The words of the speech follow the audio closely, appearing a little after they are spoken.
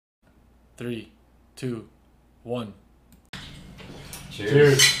3, 2, 1. Cheers.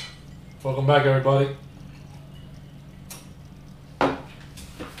 Cheers. Welcome back, everybody. So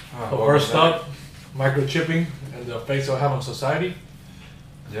first up, microchipping and the effects it'll have on society.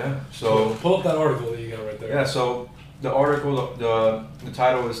 Yeah. So So pull up that article that you got right there. yeah. So the article, the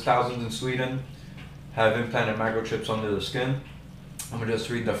title is "Thousands in Sweden Have Implanted Microchips Under the Skin." I'm gonna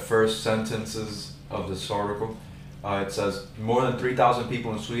just read the first sentences of this article. It says more than 3,000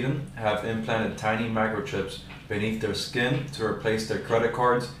 people in Sweden have implanted tiny microchips beneath their skin to replace their credit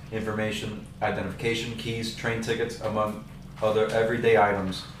cards, information, identification, keys, train tickets, among other everyday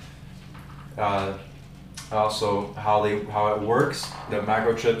items. Also, how it works. The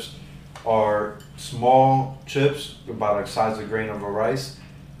microchips are small chips about the size of a grain of rice.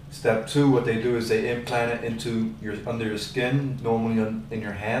 Step 2, what they do is they implant it into under your skin, normally in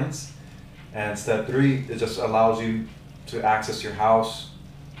your hands. And step 3, it just allows you to access your house,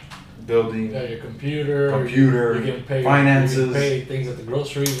 building, Yeah, your computer, you can pay finances, you can pay things at the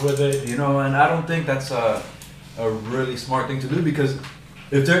groceries with it. You know, and I don't think that's a really smart thing to do, because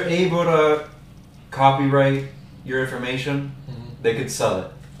if they're able to copyright your information, they could sell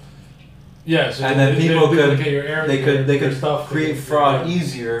it. Yeah, so And then people could they could stuff create fraud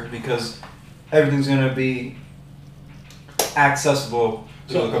easier, because everything's gonna be accessible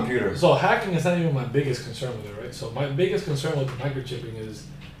to the computer. So hacking is not even my biggest concern with it, right? So my biggest concern with the microchipping is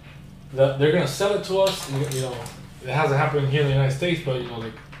that they're gonna sell it to us. You know, it hasn't happened here in the United States, but you know,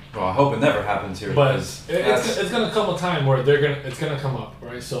 like. Well, I hope it never happens here. But it's gonna come a time where it's gonna come up,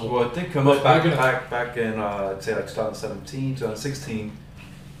 right? So well, it did come up back in I'd say like 2017, 2016,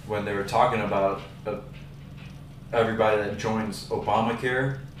 when they were talking about everybody that joins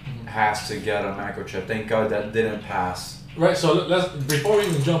Obamacare has to get a microchip. Thank God that didn't pass. Right. So let's before we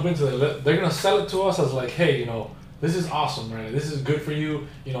even jump into it, they're gonna sell it to us as like, hey, you know, this is awesome, right? This is good for you.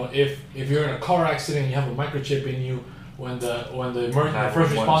 You know, if you're in a car accident, you have a microchip in you. When the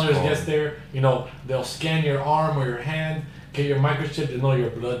first responders gets there, you know, they'll scan your arm or your hand, get your microchip, they know your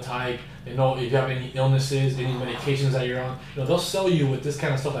blood type, they know if you have any illnesses, any medications that you're on. You know, they'll sell you with this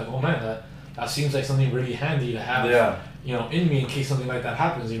kind of stuff like, oh man, that seems like something really handy to have, you know, in me in case something like that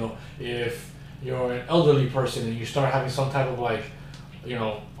happens. You know, if you're an elderly person and you start having some type of like, you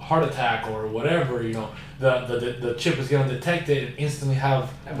know, heart attack or whatever, you know, the chip is gonna detect it and instantly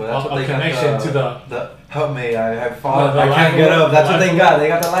have a connection to the help me, I have fallen, I can't get up. That's what they got. They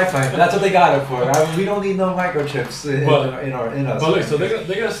got the lifeline. That's what they got it for. We don't need no microchips in us. But look, so they're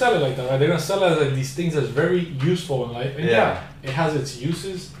gonna sell it like that, right? They're gonna sell it as like these things that's very useful in life. And yeah, it has its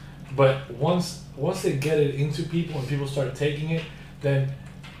uses, but once they get it into people and people start taking it, then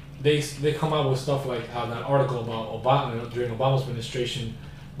they come out with stuff like how that article about Obama during Obama's administration,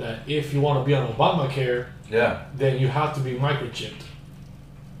 that if you want to be on Obamacare, then you have to be microchipped,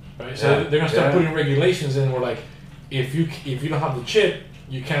 right? So they're gonna start putting regulations in where like, if you don't have the chip,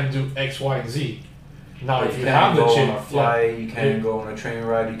 you can't do X, Y, and Z. Now, if you have the chip, on a flight, you can't go on a train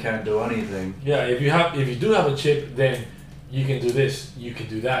ride, you can't do anything. Yeah, if you do have a chip, then you can do this, you can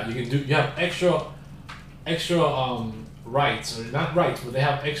do that, you have extra rights, or not rights, but they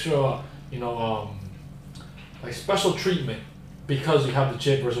have extra, you know, like special treatment because you have the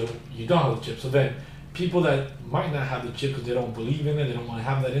chip versus you don't have the chip. So then people that might not have the chip because they don't believe in it, they don't want to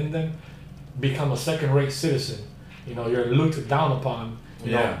have that in them, become a second-rate citizen. You know, you're looked down upon.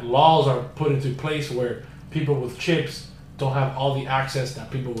 You know, laws are put into place where people with chips don't have all the access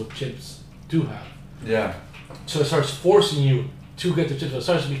that people with chips do have. Yeah. So it starts forcing you to get the chips. It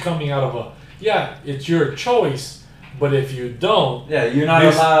starts becoming out of it's your choice. But if you don't, you're not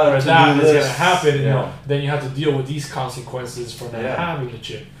allowed to that do is this. gonna happen. You know, then you have to deal with these consequences for not having the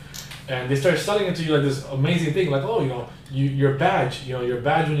chip. And they start selling it to you like this amazing thing, like, oh, you know, your badge. You know, your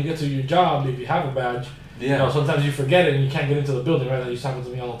badge when you get to your job, if you have a badge. You know, sometimes you forget it and you can't get into the building. Right, that used to happen to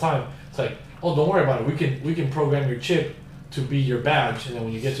me all the time. It's like, oh, don't worry about it. We can program your chip to be your badge, and then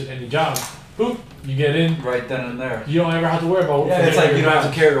when you get to any job, boop, you get in right then and there. You don't ever have to worry about. It's like you don't have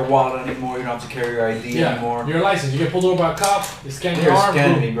to carry your wallet anymore. You don't have to carry your ID anymore. Your license. You get pulled over by a cop. They scan your arm.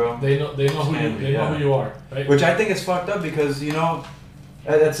 Scan me, bro. They know who you are. Right? Which I think is fucked up, because you know,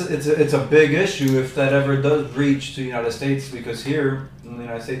 it's a big issue if that ever does reach to the United States, because here in the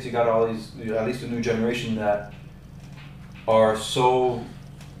United States you got all these, at least the new generation, that are so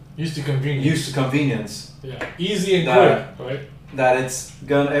used to convenience. Yeah, easy and quick, right? That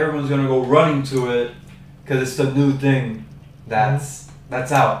everyone's gonna go running to it because it's the new thing that's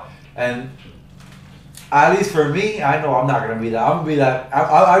out. And at least for me, I know I'm not gonna be that. I'm gonna be that.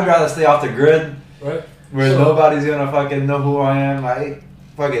 I'd rather stay off the grid, right? Where nobody's gonna fucking know who I am.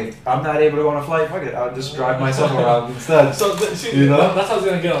 fuck it. I'm not able to go on a flight. Fuck it. I'll just drive myself around instead. So see, you know, that's how it's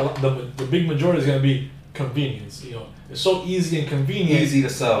gonna get. The big majority is gonna be convenience. You know, it's so easy and convenient. easy to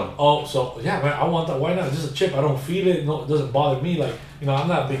sell. Oh, so yeah, man, I want that. Why not? It's just a chip. I don't feel it. No, it doesn't bother me. Like, you know, I'm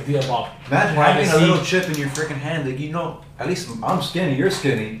not a big deal about. Imagine having a little chip in your freaking hand. Like, you know, at least I'm skinny. You're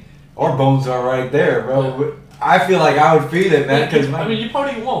skinny. Our bones are right there, bro. Yeah. I feel like I would feel it, man. Because I mean, you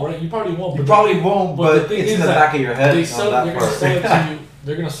probably won't, right? You probably won't. you probably won't, but the thing it's is in the that back of your head. They're gonna part. sell it to you.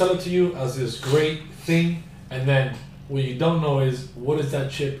 They're gonna sell it to you as this great thing, and then what you don't know is what is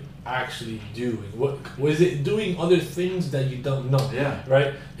that chip actually doing? What is it doing? Other things that you don't know. Yeah.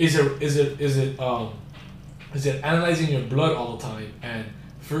 Right? Is it analyzing your blood all the time and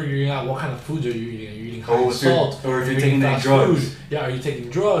figuring out what kind of foods are you eating? Are you eating high salt? Or if Are you're you taking eating any fast drugs. food? Yeah. Are you taking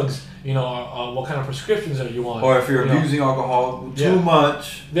drugs? You know, what kind of prescriptions are you on? Or if you're You know? abusing alcohol too Yeah.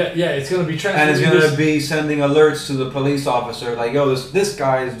 much. Yeah, it's gonna be And transferred. it's gonna be sending alerts to the police officer, like, yo, this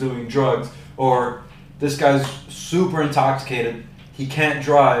guy is doing drugs, or this guy's super intoxicated, he can't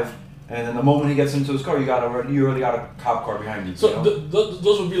drive, and then the moment he gets into his car, you already got a cop car behind you. So you know?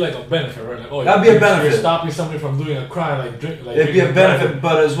 those would be like a benefit, right? Like, oh, That'd be a benefit. You're stopping somebody from doing a crime, like drink. Like It'd be a drinking benefit, and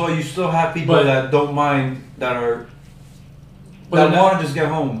driving. but as well, you still have people But- that don't mind, that But they're want not- to just get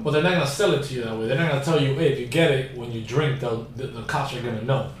home. But they're not gonna sell it to you that way. They're not gonna tell you, hey, if you get it when you drink, the cops are gonna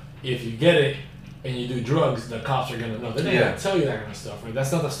know. If you get it and you do drugs, the cops are gonna know. They're not Yeah. gonna tell you that kind of stuff, right?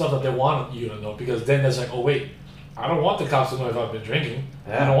 That's not the stuff that they want you to know, because then there's like, oh wait, I don't want the cops to know if I've been drinking.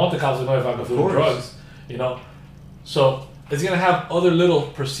 Yeah. I don't want the cops to know if I've been doing course. drugs. You know, so it's gonna have other little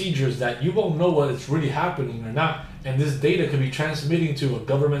procedures that you won't know what it's really happening or not. And this data could be transmitting to a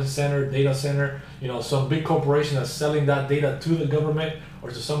government center, data center, you know, some big corporation that's selling that data to the government or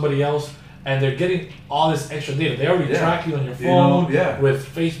to somebody else, and they're getting all this extra data. They already Yeah. track you on your You know, phone yeah. with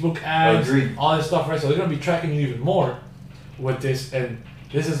Facebook ads, Agreed. all this stuff, right? So they're gonna be tracking you even more with this, and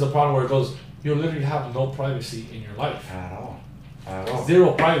this is the problem where it goes, you literally have no privacy in your life. At all. At all.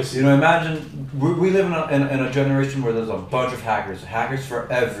 Zero privacy. You know, imagine we live in a generation where there's a bunch of hackers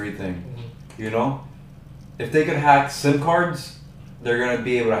for everything. Mhm. You know, if they could hack SIM cards, they're gonna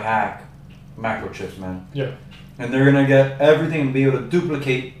be able to hack microchips, man. Yeah. And they're gonna get everything and be able to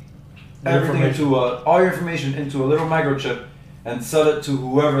duplicate Your everything into all your information into a little microchip and sell it to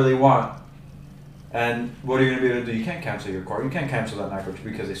whoever they want. And what are you gonna be able to do? You can't cancel your card. You can't cancel that microchip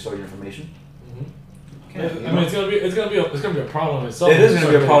because they stole your information. Mhm. You can't, you I know? mean, it's gonna be a problem in itself. It is going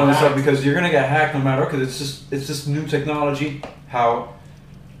to be a problem itself itself because you're going to get hacked no matter what. Because it's just new technology. How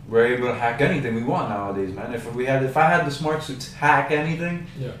we're able to hack anything we want nowadays, man. If I had the smarts to hack anything,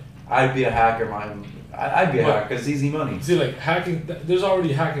 Yeah. I'd be a hacker, man. I'd be a But- hacker because it's easy money. See, like hacking, there's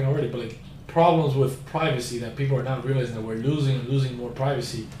already hacking already, but like problems with privacy that people are not realizing that we're losing more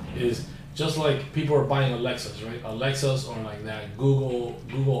privacy is just like people are buying Alexas, right? Alexas or like that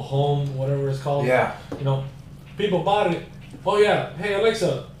Google Home, whatever it's called. Yeah. You know, people bought it. Oh yeah, hey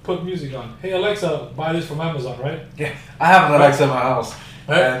Alexa, put music on. Hey Alexa, buy this from Amazon, right? Yeah. I have an Alexa in my house.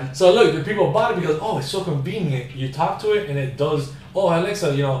 Right? And So look, the people bought it because it's so convenient. You talk to it and it does. Oh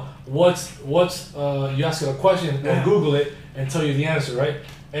Alexa, you know what's you ask it a question, Yeah. or Google it and tell you the answer, right?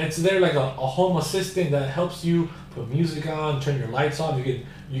 And it's there like a home assistant that helps you put music on, turn your lights on.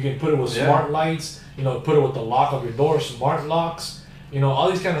 You can put it with Yeah. smart lights. You know, put it with the lock of your door, smart locks. You know, all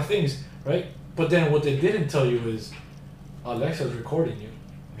these kind of things, right? But then what they didn't tell you is Alexa is recording you.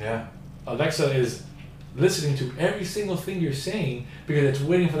 yeah. Alexa is listening to every single thing you're saying because it's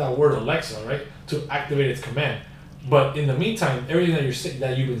waiting for that word Alexa, right, to activate its command. But in the meantime, everything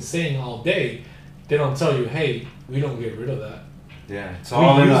that you've been saying all day, they don't tell you, hey, we don't get rid of that. Yeah. It's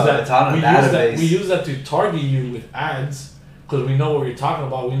all in it's on a database. We use that to target you with ads because we know what you're talking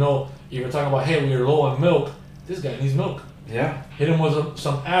about. We know if you're talking about, hey, we're low on milk. This guy needs milk. Yeah. Hit him with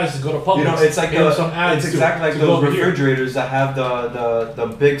some ads to go to Publix. You know, it's like Hit him with some ads it's exactly like to go those over here. refrigerators that have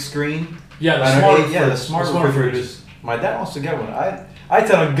the big screen. Yeah, the And smart, the smart refrigerators. My dad wants to get one. I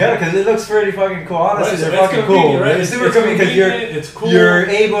tell him get it because it looks pretty fucking cool. Honestly, Right, they're it's fucking cool. convenient, right? It's super It's convenient because convenient, it's cool. you're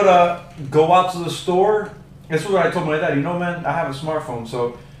able to go out to the store. That's what I told my dad. You know, man, I have a smartphone,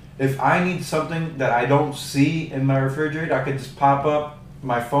 so if I need something that I don't see in my refrigerator, I could just pop up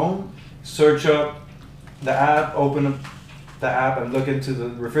my phone, search up the app, open up the app, and look into the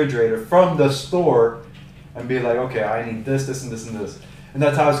refrigerator from the store, and be like, okay, I need this, this, and this, and this. And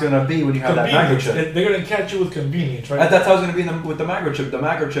that's how it's gonna be when you have that Convenience. microchip. They're gonna catch you with convenience, right? And that's how it's gonna be with the microchip. The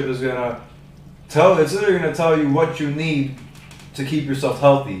microchip is gonna it's literally gonna tell you what you need to keep yourself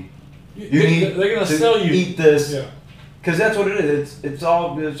healthy. They're gonna to sell you. eat this, Yeah. because that's what it is. It's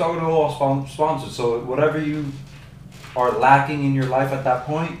all gonna go all sponsored. So whatever you are lacking in your life at that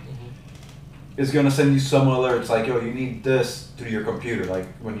point, it's gonna send you some alerts like, yo, you need this through your computer. Like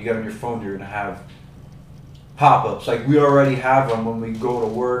when you get on your phone, you're gonna have pop-ups. Like we already have them when we go to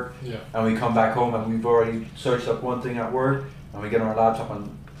work and we come back home and we've already searched up one thing at work and we get on our laptop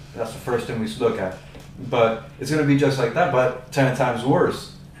and that's the first thing we look at. But it's gonna be just like that, but 10 times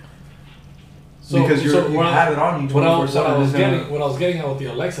worse. So, because you have it on you 24/7. What I was getting at with the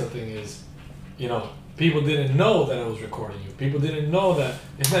Alexa thing is, you know, people didn't know that it was recording you. People didn't know that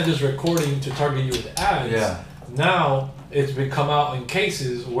it's not just recording to target you with ads. Yeah. Now it's been come out in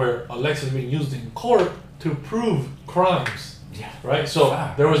cases where Alexa's been used in court to prove crimes. Yeah. Right? So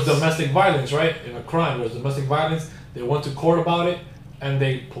there was domestic violence, right? In a crime, there was domestic violence. They went to court about it and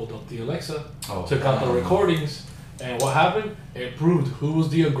they pulled up the Alexa, took out the recordings, and what happened? It proved who was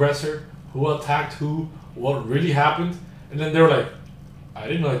the aggressor, who attacked who, what really happened, and then they were like, I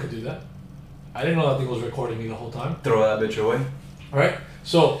didn't know I could do that. I didn't know that thing was recording me the whole time. Throw that bitch away. Right?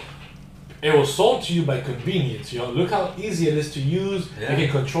 So it was sold to you by convenience. You know, look how easy it is to use. Yeah. It can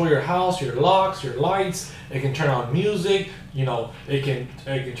control your house, your locks, your lights. It can turn on music. You know, it can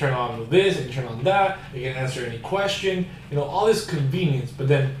turn on this. It can turn on that. It can answer any question. You know, all this convenience. But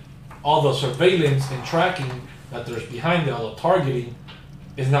then all the surveillance and tracking that there's behind it, all the targeting,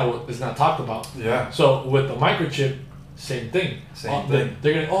 is not talked about. Yeah. So with the microchip, same thing. Same thing.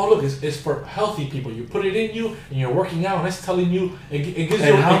 They're gonna, oh look, it's for healthy people. You put it in you, and you're working out, and it's telling you, it gives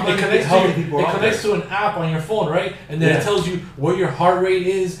And you, how it many connects to healthy your, people it are connects there? to an app on your phone, right? And then Yeah. it tells you where your heart rate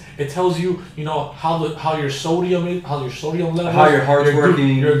is. It tells you, you know, how your sodium is, how your sodium level, How your heart's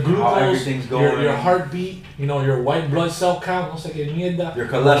working, your how glucose, everything's going. your heartbeat, you know, your white blood cell count, no sé qué mierda, Your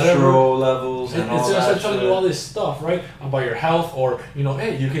whatever. cholesterol levels and all It's that just telling you all shit. this stuff, right? About your health, or you know,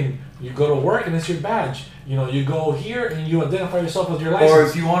 hey, you go to work and it's your badge. You know, you go here and you identify yourself with your license. Or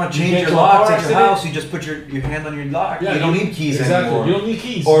if you want to You change get your to a locks car at your accident. house, you just put your hand on your lock. Yeah, you don't need keys anymore. You don't need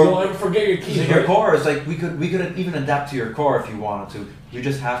keys. Or- you don't ever forget your keys. Like right? your car is like we could even adapt to your car if you wanted to. You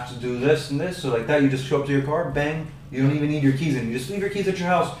just have to do this and this. So like that, you just show up to your car, bang. You don't even need your keys, and you just leave your keys at your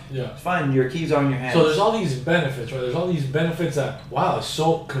house. Yeah. It's fine. Your keys are in your hand. So there's all these benefits, right? There's all these benefits that, wow, it's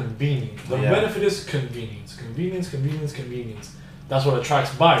so convenient. The Yeah. benefit is convenience. Convenience, convenience, convenience. That's what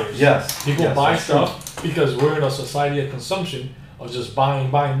attracts buyers. Yes. People Yes, buy that's stuff because we're in a society of consumption of just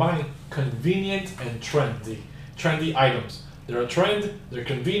buying. Convenient and trendy. Trendy items. They're a trend, they're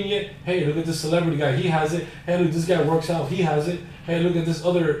convenient. Hey, look at this celebrity guy, he has it. Hey, look, this guy works out, he has it. Hey, look at this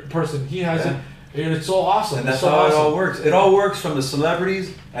other person, he has Yeah. it. And it's so awesome. And it's that's so how awesome. it all works. It all works from the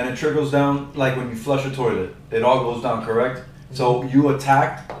celebrities, and it trickles down like when you flush a toilet. It all goes down, correct? So you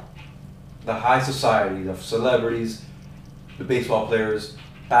attack the high society, the celebrities, the baseball players,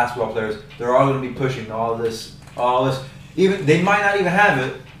 basketball players. They're all going to be pushing all this. Even they might not even have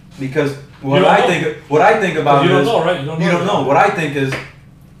it because what I think about you it don't is know, right? You don't know. What I think is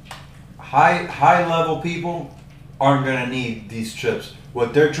high level people aren't going to need these chips.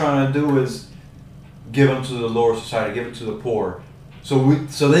 What they're trying to do is give them to the lower society, give it to the poor, so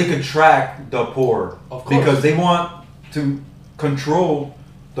they could track the poor, Of course. because they want to control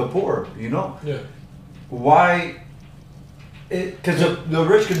the poor. You know Yeah. why? Because the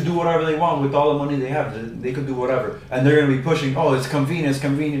rich can do whatever they want with all the money they have. They could do whatever, and they're gonna be pushing. Oh, it's convenient, it's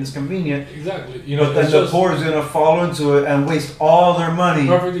convenient, it's convenient. Exactly. You know, But then it's the just poor is gonna fall into it and waste all their money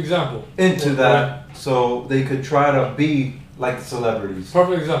perfect example. into When- that, so they could try to be like the celebrities.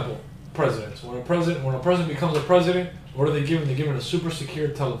 Perfect example. Presidents. When a president becomes a president, what are they giving? They're giving a super secure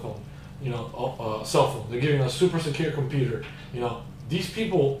telephone, you know, a cell phone. They're giving a super secure computer. You know, these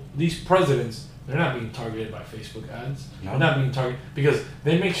people, these presidents, they're not being targeted by Facebook ads. No. They're not being targeted because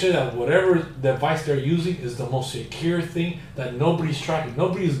they make sure that whatever device they're using is the most secure thing that nobody's tracking.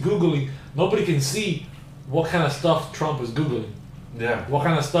 Nobody's Googling. Nobody can see what kind of stuff Trump is Googling. Yeah. What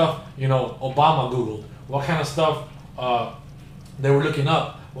kind of stuff, you know, Obama Googled. What kind of stuff they were looking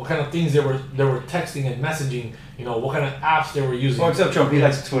up. What kind of things they were texting and messaging. You know, what kind of apps they were using. Well, except Trump, he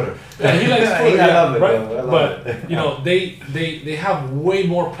likes Twitter. Yeah, he likes Twitter. I Yeah, love it, right? though. I love But it. you know, they have way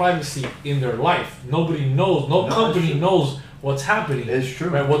more privacy in their life. Nobody knows. No No, company it's true. knows what's happening. It's true.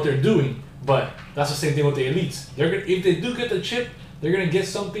 Right? What they're doing. But that's the same thing with the elites. They're gonna, if they do get the chip, they're gonna get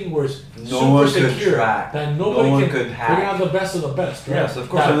something where it's No super one could secure track. that nobody No one can. could They're hack. gonna have the best of the best. Right? Yes, of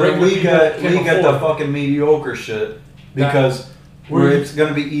course. That And then regular we people get can't the afford. fucking mediocre shit because Where you- it's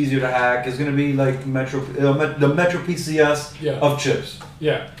gonna be easier to hack. It's gonna be like the Metro PCS Yeah. of chips.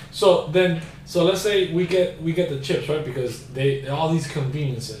 Yeah. So let's say we get the chips, right? Because they all these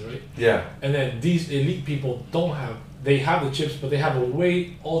conveniences, right? Yeah. And then these elite people don't have. They have the chips, but they have a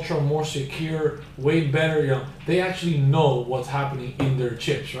way ultra more secure, way better. You know, they actually know what's happening in their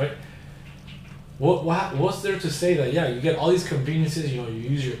chips, right? What's there to say that you get all these conveniences? You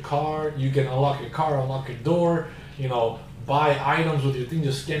use your car, you can unlock your car, unlock your door. Buy items with your thing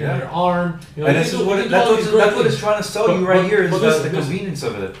just scanning your arm. And this is that's what it's trying to sell you right here is the convenience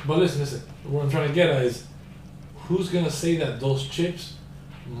of it. But listen. What I'm trying to get at is, who's gonna say that those chips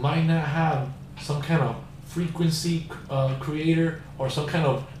might not have some kind of frequency creator or some kind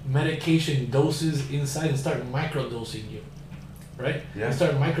of medication doses inside and start microdosing you, right? Yeah. And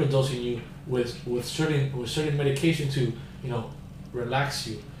start microdosing you with certain medication to relax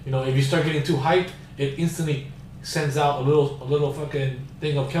you. If you start getting too hyped, it instantly sends out a little fucking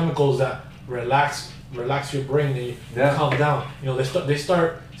thing of chemicals that relax your brain and you calm down. They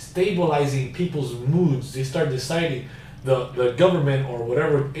start stabilizing people's moods. They start deciding, the government or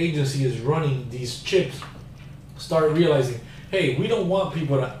whatever agency is running these chips start realizing, hey, we don't want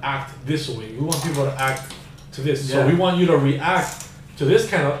people to act this way. We want people to act to this. So we want you to react to this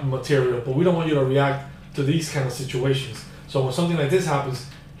kind of material, but we don't want you to react to these kind of situations. So when something like this happens,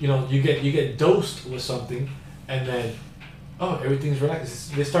 you get dosed with something, and then everything's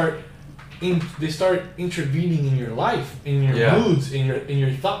relaxed. They start intervening in your life, in your moods, in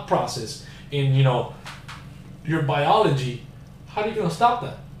your thought process, in your biology. How are you gonna stop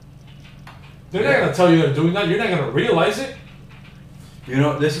that? They're not gonna tell you they're doing that. You're not gonna realize it. I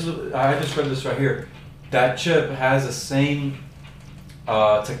just read this right here. That chip has the same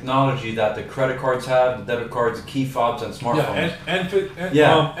technology that the credit cards have, the debit cards, the key fobs, and smartphones.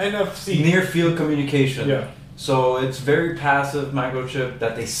 NFC. Near field communication. Yeah. So it's very passive microchip.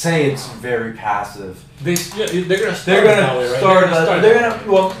 That they say it's very passive. They're gonna start that way, right?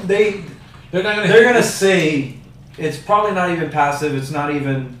 They're gonna say it's probably not even passive. It's not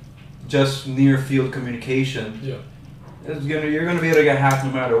even just near field communication. Yeah. You're gonna be able to get hacked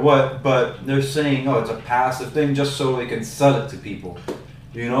no matter what. But they're saying, it's a passive thing, just so they can sell it to people.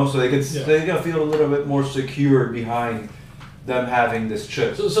 So they're gonna feel a little bit more secure behind them having this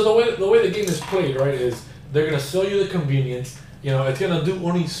chip. So the way the game is played, right, is they're gonna sell you the convenience. It's gonna do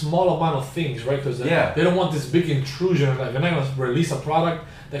only small amount of things, right? Because they don't want this big intrusion. Like, they're not gonna release a product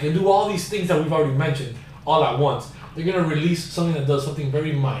that can do all these things that we've already mentioned all at once. They're gonna release something that does something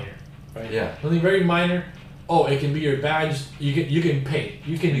very minor, right? Yeah. Something very minor. It can be your badge. You can pay.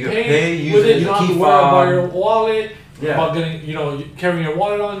 You can pay with it. You don't have to worry about your wallet. Yeah. About carrying your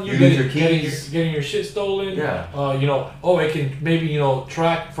wallet on you. Use your keys. Getting your shit stolen. Yeah. It can maybe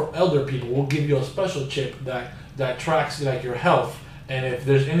track for elder people. We'll give you a special chip that tracks like your health. And if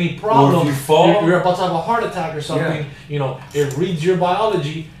there's any problem, or if you fall, you're about to have a heart attack or something. It reads your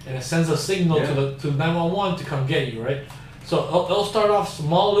biology and it sends a signal to 911 to come get you, right? So it'll start off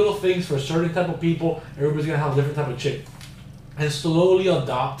small little things for a certain type of people. Everybody's gonna have a different type of chip, and slowly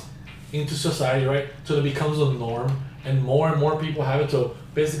adopt into society, right? So it becomes a norm, and more people have it. So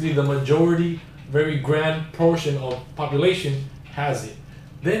basically, the majority, very grand portion of population has it.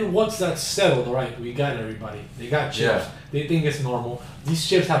 Then once that's settled, all right, we got everybody. They got chips. Yeah. They think it's normal. These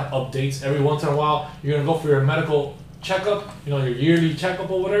chips have updates every once in a while. You're gonna go for your medical checkup, your yearly checkup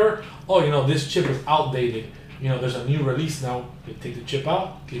or whatever. This chip is outdated. There's a new release now. They take the chip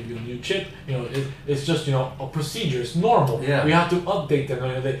out, give you a new chip. It's just a procedure. It's normal. Yeah. We have to update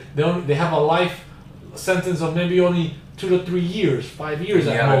them. They have a life sentence of maybe only 2 to 3 years, 5 years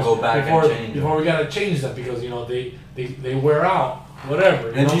at most go back before we gotta change them because they wear out. Whatever.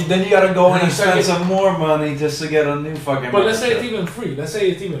 Then you gotta go and spend some more money just to get a new fucking. But let's say it's even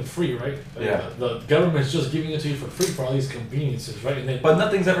free. Right? Yeah. The government's just giving it to you for free for all these conveniences, right? But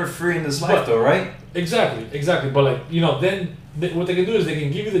nothing's ever free in this life, though, right? Exactly. But then what they can do is they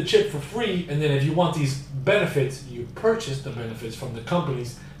can give you the chip for free, and then if you want these benefits, you purchase the benefits from the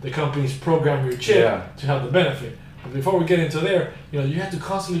companies. The companies program your chip to have the benefit. But before we get into there, you have to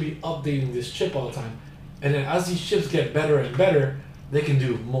constantly be updating this chip all the time, and then as these chips get better and better, they can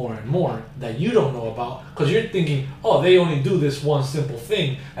do more and more that you don't know about because you're thinking, they only do this one simple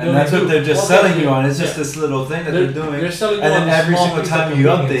thing. And that's what they're just selling you on. It's just this little thing that they're doing. They're selling you and on then every small single time you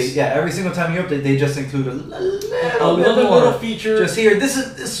update, they just include a little feature. Just here, this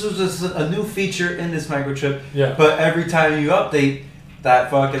was just a new feature in this microchip. Yeah. But every time you update,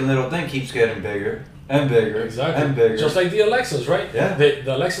 that fucking little thing keeps getting bigger and bigger and bigger. Just like the Alexas, right? Yeah.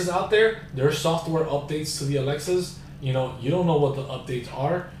 The Alexas out there, there are software updates to the Alexas. You don't know what the updates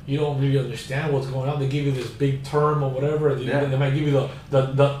are. You don't really understand what's going on. They give you this big term or whatever. They might give you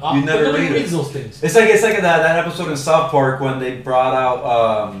the you never read those things. It's like that episode in South Park when they brought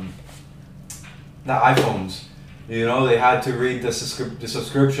out the iPhones. They had to read the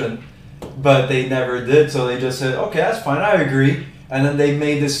subscription, but they never did. So they just said, "Okay, that's fine. I agree." And then they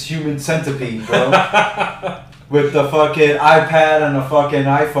made this human centipede, bro. with the fucking iPad and a fucking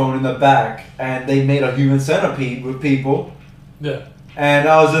iPhone in the back, and they made a human centipede with people. Yeah. And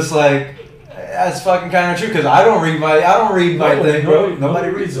I was just like, that's fucking kind of true because I don't read my thing, bro. Nobody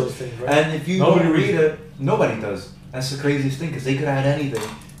reads those things, right? And if you Nobody don't read reads it, nobody does. That's the craziest thing because they could have had anything.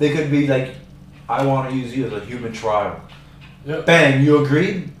 They could be like, I want to use you as a human trial. Yeah. Bang, you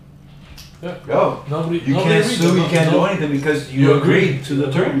agreed? Yeah. Go. Nobody Can't reads sue, it. you can't do anything because you agreed to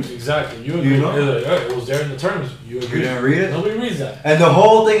the terms. Exactly. You agreed. You know? Like, oh, it was there in the terms. You agreed. You didn't read it? Nobody reads that. And the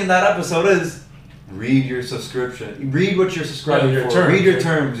whole thing in that episode is read your subscription. Read what you're subscribing your for. terms, read your right?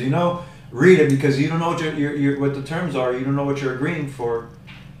 terms, you know? Read it because you don't know what your what the terms are. You don't know what you're agreeing for.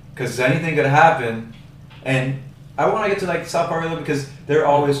 Because anything could happen. And I want to get to like South Park a little because they're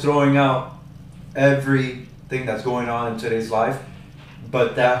always throwing out everything that's going on in today's life.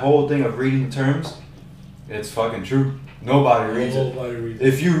 But that whole thing of reading the terms, it's fucking true. Nobody reads it. Nobody reads it.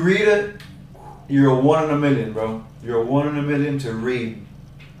 If you read it, you're a 1 in a million, bro. You're a 1 in a million to read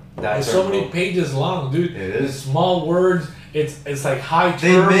that It's term, so many bro. pages long, dude. It is. It's small words. It's like high terms.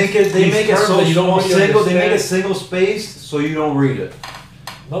 They make it These so terms that you don't small, really single. They make it understand. single spaced so you don't read it.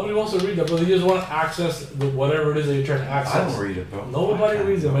 Nobody wants to read that, but they just want to access whatever it is that you're trying to access. I don't read it, bro. Nobody I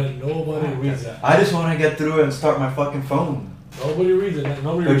reads it, can't, man. Nobody reads that. I just want to get through it and start my fucking phone. Nobody reads it. Man.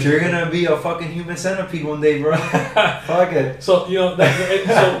 Nobody But reads you're it. gonna be a fucking human centipede one day, bro. Fuck it. So you know,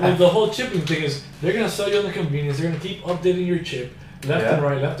 so with the whole chipping thing is they're gonna sell you on the convenience. They're gonna keep updating your chip left and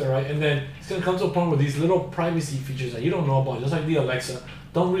right, and then it's gonna come to a point where these little privacy features that you don't know about, just like the Alexa,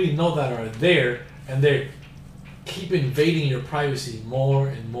 don't really know that are there, and they keep invading your privacy more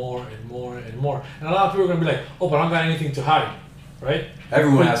and more and more and more. And a lot of people are gonna be like, "Oh, but I don't got anything to hide," right?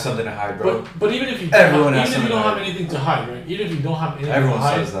 Everyone But- has something to hide, bro. But even if you Everyone has even if you something don't to have hide. anything to hide, right? Even if you don't have anything Everyone to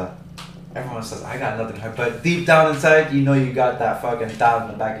hide, says that. Everyone says, I got nothing to hide. But deep down inside, you know you got that fucking thought in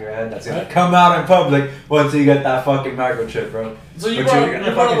the back of your head that's gonna Right. come out in public once you get that fucking microchip, bro. So you But brought, you're gonna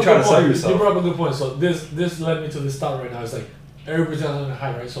you brought fucking up a try good to sell point. yourself. You brought up a good point. So this led me to this thought right now. It's like everybody's got something to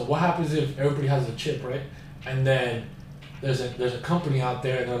hide, right? So what happens if everybody has a chip, right? And then there's a company out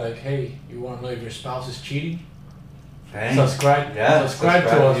there and they're like, hey, you want to know if your spouse is cheating? Dang. Subscribe to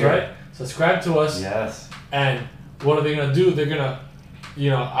us, here. right? Subscribe to us. Yes. And what are they gonna do? They're gonna,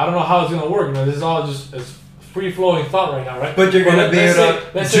 I don't know how it's gonna work. This is all just as free flowing thought right now, right? But you're gonna be able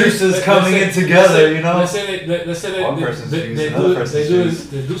to juices coming in together, you know. Let's say they One person's juice, another person's juice.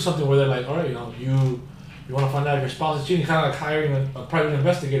 they do something where they're like, all right, you want to find out if your spouse is cheating, kind of like hiring a private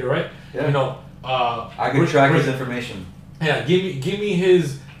investigator, right? Yeah. I can Rick- track Rick- his information. Yeah, give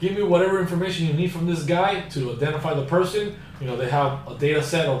me whatever information you need from this guy to identify the person. They have a data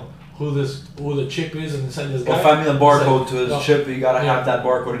set of who the chip is inside this guy. Or find me the It's barcode like, to his no. chip. You gotta Yeah. have that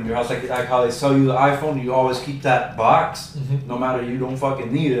barcode in your house. Like how they sell you the iPhone, you always keep that box. Mhm. No matter you don't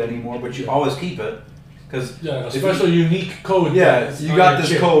fucking need it anymore, but you always keep it. Cause Yeah, a if special unique code. yeah, that's you on got your this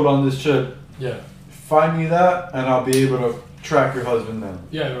chip. code on this chip. Yeah. Find me that, and I'll be able to track your husband then.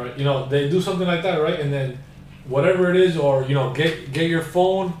 Yeah, right. They do something like that, right? And then whatever it is, or get your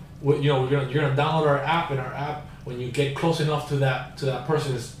phone. You're gonna download our app, and our app, when you get close enough to that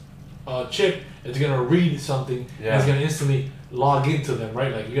person's chip, it's gonna read something, and it's gonna instantly log into them,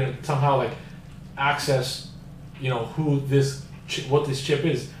 right? Like you're gonna somehow like access, what this chip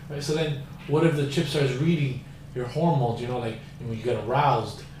is, right? So then, what if the chip starts reading your hormones? Like when you get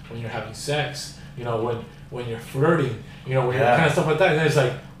aroused, when you're having sex, when you're flirting, when you're kind of stuff like that. And then it's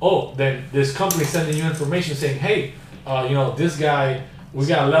like, oh, then this company sending you information saying, hey, this guy, we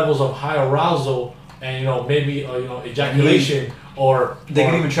got levels of high arousal and maybe ejaculation or They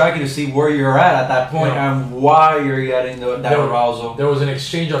can even track you to see where you're at that point and why you're getting that arousal. There was an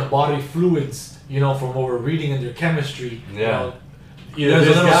exchange of body fluids, from what we're reading in their chemistry. Yeah. Either There's a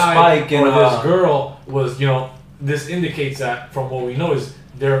this little guy spike in, or this girl was, this indicates that from what we know is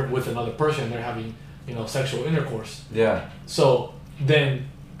they're with another person, they're having, sexual intercourse. Yeah. So then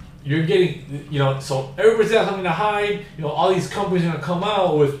you're getting, so everybody's got something to hide. All these companies are gonna come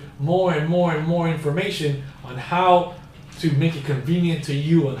out with more and more and more information on how to make it convenient to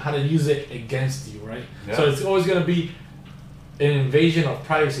you and how to use it against you, right? Yeah. So it's always gonna be an invasion of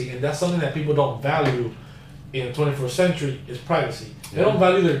privacy, and that's something that people don't value in the 21st century is privacy. They Yeah. don't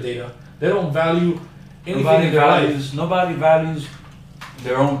value their data. They don't value anything in their life. Nobody values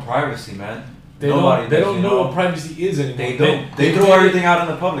their own privacy, man. They Nobody don't does, you know what privacy is anymore. They don't. They throw everything out in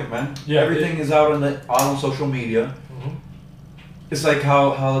the public, man. Yeah, Everything is out on social media. Mhm. It's like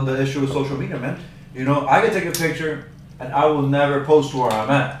how the issue with social media, man. I can take a picture and I will never post where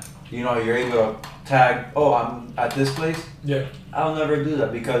I'm at. You're able to tag, oh, I'm at this place. Yeah. I'll never do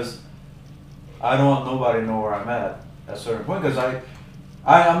that because I don't want nobody to know where I'm at a certain point. Because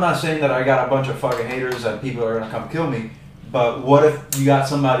I'm not saying that I got a bunch of fucking haters and people are gonna come kill me, but what if you got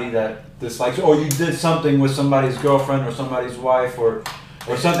somebody that dislikes, or you did something with somebody's girlfriend or somebody's wife or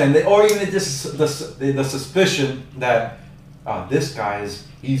something, or even just the suspicion that this guy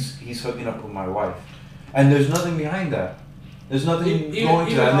he's hooking up with my wife, and there's nothing behind that. There's nothing going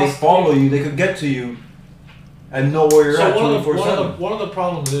to that, and they follow you. They could get to you and know where you're at 24/7. One of the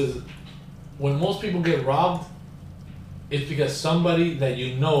problems is when most people get robbed, it's because somebody that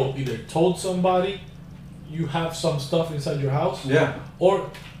you know either told somebody you have some stuff inside your house, Yeah. or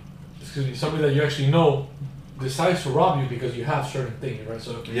somebody that you actually know decides to rob you because you have certain things, right?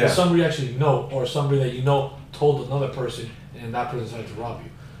 So Yeah. if somebody you actually know, or somebody that you know told another person, and that person decided to rob you.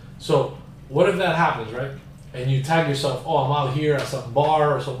 So what if that happens, right? And you tag yourself, oh, I'm out here at some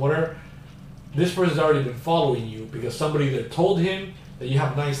bar or some whatever. This person's already been following you because somebody either told him that you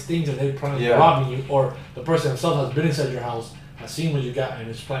have nice things and they're planning on robbing you, or the person himself has been inside your house, has seen what you got, and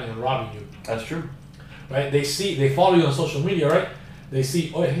is planning on robbing you. That's true. Right? They follow you on social media, right? They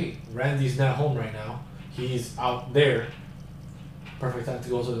see, oh, hey, Randy's not home right now. He's out there. Perfect time to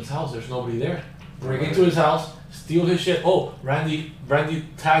go to his house. There's nobody there. Break into his house, steal his shit. Oh, Randy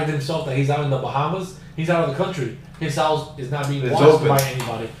tagged himself that he's out in the Bahamas. He's out of the country. His house is not being watched by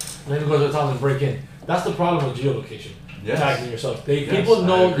anybody. And then he goes to his house and break in. That's the problem with geolocation. Yes. Tagging yourself. People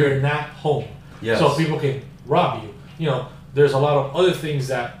know you're not home. Yes. So people can rob you. You know, there's a lot of other things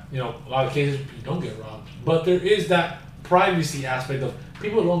that, you know, a lot of cases you don't get robbed. But there is that privacy aspect of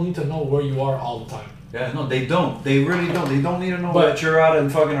people don't need to know where you are all the time. Yeah, no, they don't. They really don't. They don't need to know that you're out in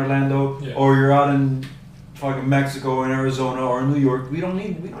fucking Orlando or you're out in fucking Mexico or in Arizona or in New York. We don't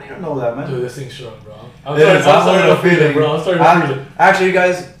need to know that, man. Dude, this thing's strong, bro. I'm starting to feel it, bro. I'm starting to feel it. Actually,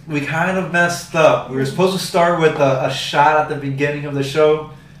 guys, we kind of messed up. We were supposed to start with a shot at the beginning of the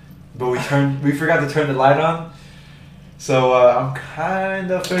show, but we forgot to turn the light on. So I'm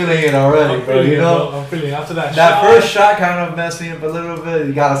kind of feeling it already, bro. You know, I'm feeling after that. That first shot kind of messed me up a little bit.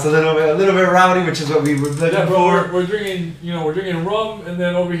 You got us a little bit rowdy, which is what we were looking for. We're drinking rum, and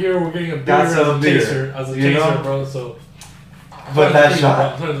then over here we're getting a beer as a chaser, bro. So. But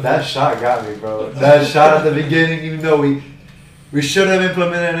that shot got me, bro. That shot at the beginning, even though we should have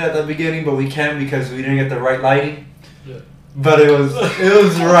implemented it at the beginning, but we can't because we didn't get the right lighting. Yeah. But it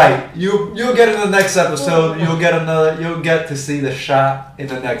was right. You'll get it in the next episode. You'll get to see the shot in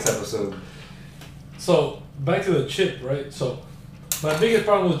the next episode. So back to the chip, right? So my biggest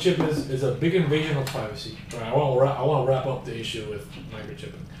problem with the chip is a big invasion of privacy. Right? I want to wrap up the issue with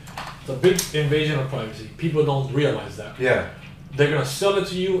microchipping. It's a big invasion of privacy. People don't realize that. Yeah. They're gonna sell it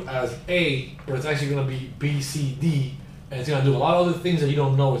to you as A, but it's actually gonna be B, C, D, and it's gonna do a lot of other things that you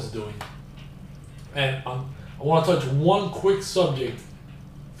don't know it's doing. And I want to touch one quick subject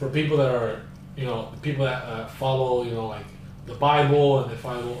for people that are, people that follow, like the Bible, and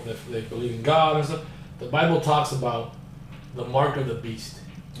they believe in God and stuff. The Bible talks about the mark of the beast.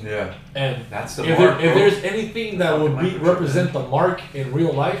 Yeah. And that's the mark. If there's anything that would represent the mark in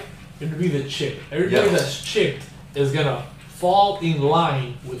real life, it would be the chip. Everybody that's chipped is gonna fall in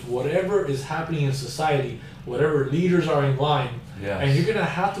line with whatever is happening in society, whatever leaders are in line, and you're gonna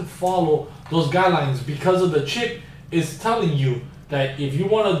have to follow those guidelines because of the chip is telling you that if you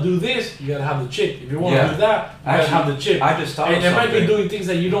want to do this, you gotta have the chip. If you want to do that, you gotta have the chip. I just thought and it might be doing things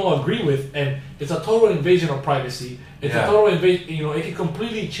that you don't agree with, and it's a total invasion of privacy. It's a total invasion. It can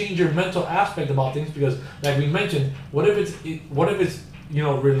completely change your mental aspect about things because, like we mentioned, what if it's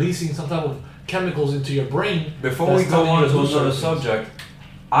releasing some type of chemicals into your brain. Before we go on to another subject,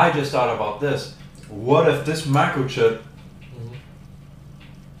 I just thought about this. What if this microchip,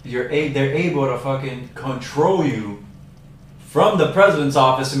 they're able to fucking control you from the president's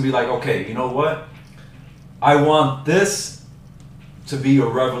office and be like, okay, you know what? I want this to be a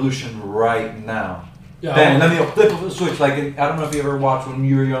revolution right now. Yeah, then let me flip the switch. Like, I don't know if you ever watched when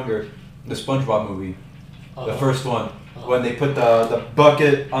you were younger, the SpongeBob movie, the first one. When they put the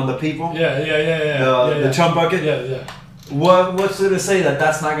bucket on the people, the chum bucket. What's there to say that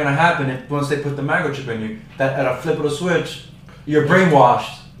that's not gonna happen once they put the microchip in you? That at a flip of a switch, you're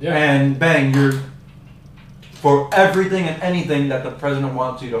brainwashed, and bang, you're for everything and anything that the president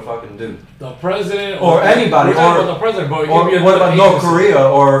wants you to fucking do. The president or anybody, or the president, but or what about North Korea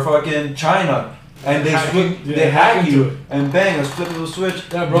or fucking China? And they hack you, and bang, a flip of a switch.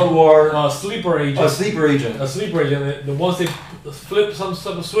 Yeah, bro. You are a sleeper agent. A sleeper agent. A sleeper agent. Once they flip some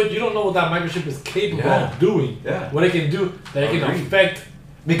stuff of switch, you don't know what that microchip is capable of doing. Yeah. What it can do, that it can affect.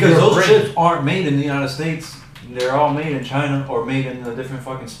 Because those chips aren't made in the United States. They're all made in China or made in a different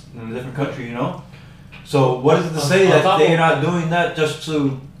country. So what is it to say that they're not doing that just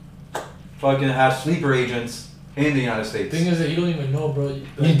to fucking have sleeper agents in the United States. Thing is that you don't even know, bro.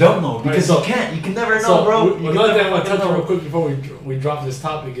 You don't know because right, you can't. You can never know, bro. Another thing I want to touch on real quick before we drop this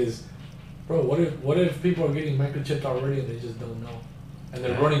topic is, bro, what if people are getting microchipped already and they just don't know, and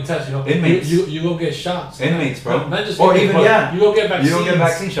they're running tests? You know, inmates. You go get shots. Inmates, bro. Not just or inmates, even you go get vaccines. You don't get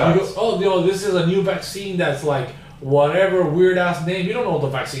vaccine shots. This is a new vaccine that's like whatever weird ass name. You don't know what the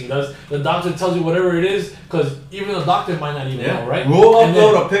vaccine does. The doctor tells you whatever it is because even the doctor might not even know, right? We'll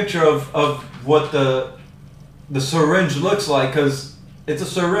upload a picture of what the syringe looks like because it's a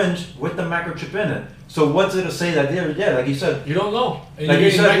syringe with the microchip in it. So what's it to say that like you said, you don't know. And like you're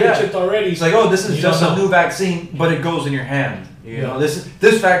you getting said, microchipped already. It's like, oh, this is just a new vaccine, but it goes in your hand. You know, this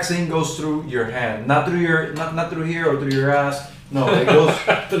vaccine goes through your hand, not through your not through here or through your ass. No, it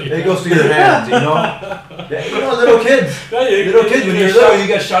goes through your hands. You know, little kids when you're little, you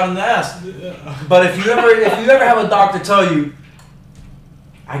get shot in the ass. But if you ever have a doctor tell you,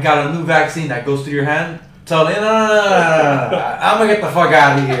 I got a new vaccine that goes through your hand, tell them, no, I'm gonna get the fuck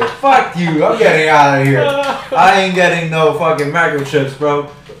out of here. Fuck you, I'm getting out of here. I ain't getting no fucking microchips,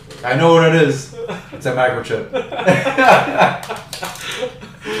 bro. I know what it is. It's a microchip.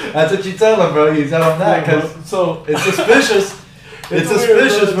 That's what you tell them, bro. You tell them that because it's suspicious. It's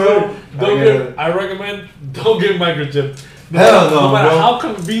suspicious, bro. I recommend don't get microchipped. Hell no, no matter bro. how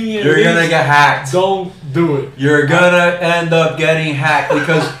convenient You're gonna get hacked. Don't do it. You're gonna end up getting hacked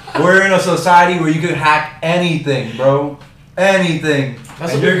because we're in a society where you can hack anything, bro. Anything.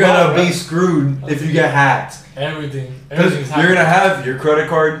 And you're gonna be screwed if you get hacked. Everything's you're gonna have your credit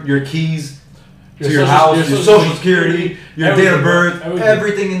card, your keys to your house, your social security, your date of birth,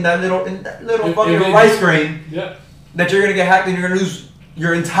 everything in that little fucking rice grain. Yeah. That you're gonna get hacked and you're gonna lose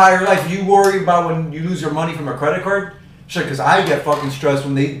your entire life. You worry about when you lose your money from a credit card? Shit, because I get fucking stressed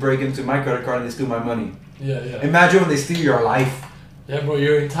when they break into my credit card and they steal my money. Yeah. Imagine when they steal your life. Yeah, bro,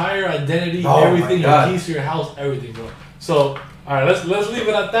 your entire identity, everything, your keys to your house, everything, bro. So, alright, let's leave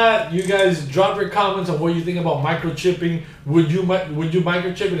it at that. You guys drop your comments on what you think about microchipping. Would you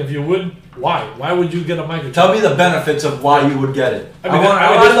microchip? And if you would, why? Why would you get a microchip? Tell me the benefits of why you would get it. I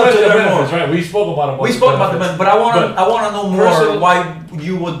would love to learn more. Right? We spoke about it. We spoke about the benefits, but I want to know more why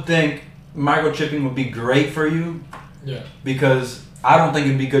you would think microchipping would be great for you. Yeah. Because I don't think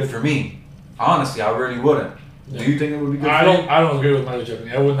it'd be good for me. Honestly, I really wouldn't. Yeah. Do you think it would be good for you? I don't agree with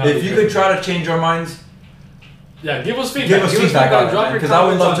microchipping. I would not. If you could try to change our minds. Yeah, give us feedback. Give us feedback on it, because I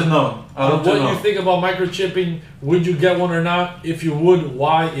would love to know. What you think about microchipping? Would you get one or not? If you would,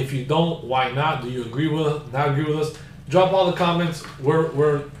 why? If you don't, why not? Do you agree with us? Not agree with us? Drop all the comments.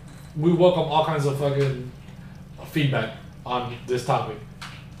 We welcome all kinds of fucking feedback on this topic.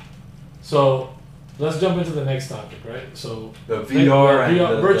 So let's jump into the next topic, right? So the VR and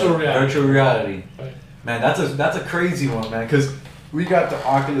the virtual reality. Virtual reality. Right. Man, that's a crazy one, man. Because we got the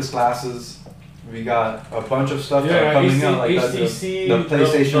Oculus glasses. We got a bunch of stuff that are coming out, like HTC, the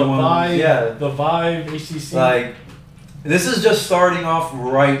PlayStation One, Vive, the Vive, HTC. Like, this is just starting off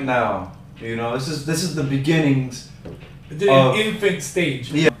right now. You know, this is the beginnings. It's an infant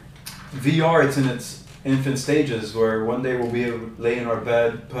stage. Yeah, VR. It's in its infant stages, where one day we'll be able to lay in our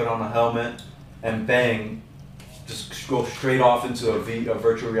bed, put on a helmet, and bang, just go straight off into a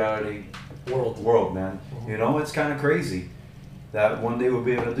virtual reality world, man. Mm-hmm. You know, it's kind of crazy. That one day we'll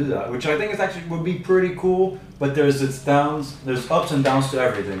be able to do that, which I think is actually would be pretty cool. But there's ups and downs to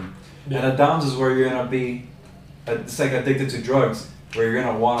everything. Yeah. And the downs is where you're gonna be, it's like addicted to drugs, where you're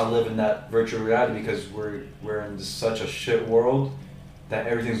gonna want to live in that virtual reality because we're in such a shit world that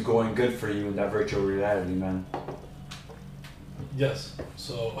everything's going good for you in that virtual reality, man. Yes.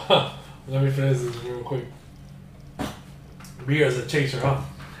 So let me finish this real quick. Beer as a chaser, huh?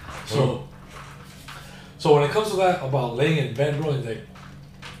 So when it comes to that about laying in bed, bro, and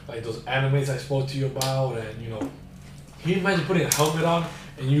like those animes I spoke to you about, and you know, can you imagine putting a helmet on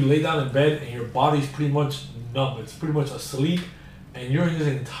and you lay down in bed and your body's pretty much numb, it's pretty much asleep, and you're in this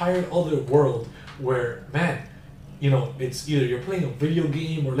entire other world where, man, you know, it's either you're playing a video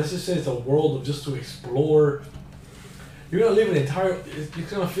game or let's just say it's a world of just to explore. You're gonna live you're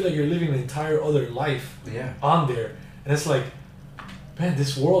gonna feel like you're living an entire other life on there, and it's like, man,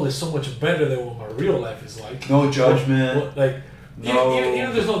 this world is so much better than what my real life is like. No judgment. Even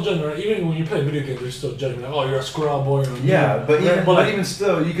there's no judgment. Right? Even when you play video games, there's still judgment. Like, oh, you're a squirrel boy. Yeah, but even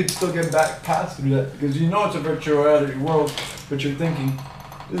still, you could still get back past through that because you know it's a virtual reality world, but you're thinking,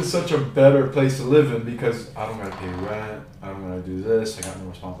 this is such a better place to live in because I don't gotta pay rent, I don't gotta do this, I got no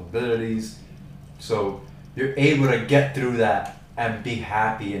responsibilities. So you're able to get through that and be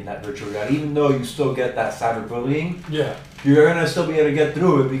happy in that virtual reality, even though you still get that cyberbullying. Yeah. You're gonna still be able to get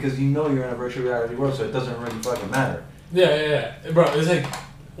through it because you know you're in a virtual reality world, so it doesn't really fucking matter. Yeah, bro. It's like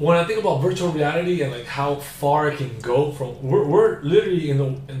when I think about virtual reality and like how far it can go from, we're literally in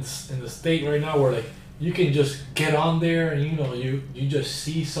the state right now where like you can just get on there and you just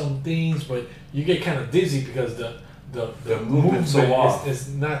see some things, but you get kind of dizzy because the movement so off.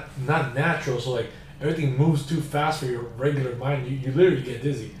 is not natural. So like everything moves too fast for your regular mind. You literally get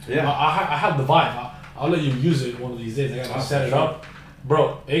dizzy. Yeah. I have the Vive. I'll let you use it one of these days. I gotta set it up.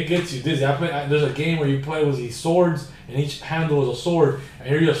 Bro, it gets you dizzy. There's a game where you play with these swords, and each handle is a sword, and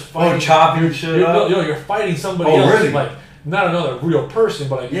you're just fighting. Chopping shit up. You're fighting somebody else. Really? Like, not another real person,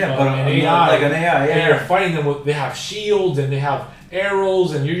 but like but an AI. Like an AI, yeah. And you're fighting them with, they have shields, and they have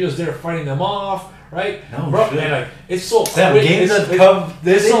arrows, and you're just there fighting them off, right? No, bro, shit. and like, it's so Damn, quick. games that come,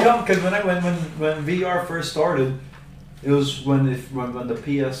 because when VR first started, it was when the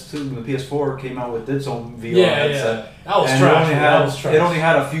PS2 and the PS4 came out with its own VR headset. Yeah. That was and trash. It only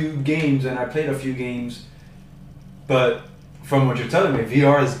had a few games, and I played a few games. But from what you're telling me,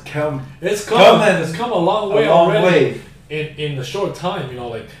 VR has come. It's come a long way already. Way. In the short time,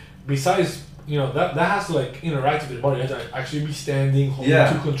 like besides that has to like interact with your body. You have to actually be standing,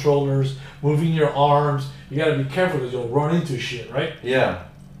 holding two controllers, moving your arms. You gotta be careful because you'll run into shit, right? Yeah.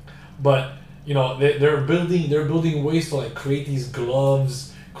 But they're building ways to like create these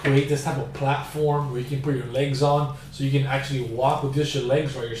gloves, create this type of platform where you can put your legs on, so you can actually walk with just your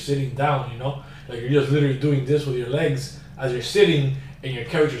legs while you're sitting down. Like you're just literally doing this with your legs as you're sitting, and your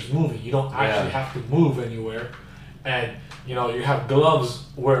character's moving. You don't actually have to move anywhere, and you have gloves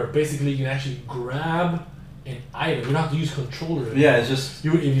where basically you can actually grab an item. You don't have to use controllers anymore. Yeah, it's just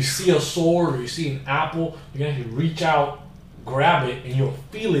if you see a sword or you see an apple, you can actually reach out, grab it, and you'll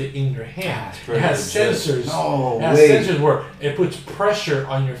feel it in your hand. It has sensors. Sensors where it puts pressure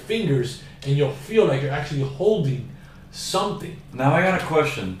on your fingers, and you'll feel like you're actually holding something. Now I got a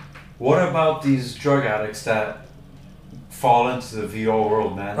question. What about these drug addicts that fall into the VR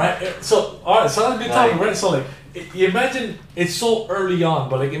world, man? Right. So that's a good topic, right? So like, you imagine it's so early on,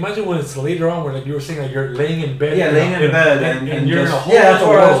 but like imagine when it's later on, where like you were saying, like you're laying in bed. Yeah, laying in bed, and you're just, in a whole that's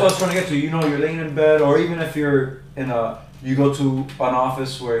what I world. was trying to get to. You're laying in bed, or even if you're you go to an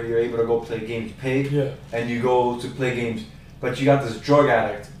office where you're able to go play games, pay, and you go to play games, but you got this drug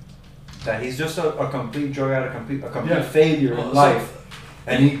addict that he's just a complete drug addict, a complete failure in life.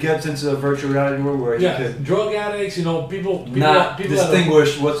 And he gets into the virtual reality world where he could drug addicts, people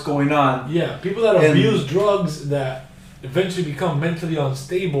distinguish what's going on. Yeah, people that abuse drugs that eventually become mentally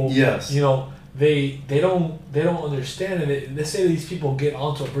unstable. Yes. They don't understand it. They say these people get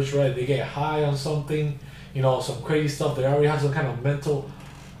onto a virtual reality, they get high on something, some crazy stuff. They already have some kind of mental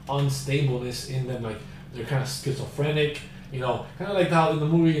unstableness in them, like they're kind of schizophrenic. Kind of like how in the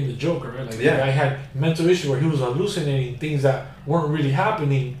movie in The Joker, right? Like the guy had mental issue where he was hallucinating things that weren't really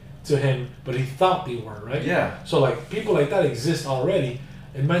happening to him, but he thought they were, right? Yeah. So like people like that exist already.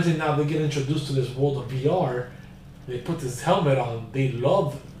 Imagine now they get introduced to this world of VR. They put this helmet on. They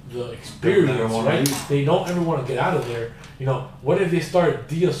love the experience, right? They don't ever want to get out of there. What if they start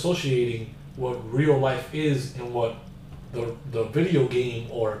deassociating what real life is and what the video game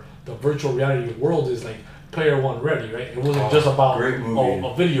or the virtual reality world is like? Player One Ready, right? It wasn't just about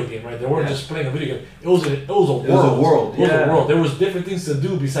a video game, right? They weren't just playing a video game. It was a world. It was a world. There was different things to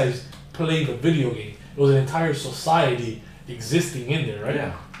do besides playing a video game. It was an entire society existing in there, right?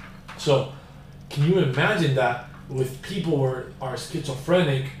 Yeah. So, can you imagine that with people who are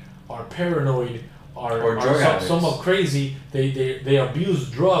schizophrenic, are paranoid, are somewhat crazy? They abuse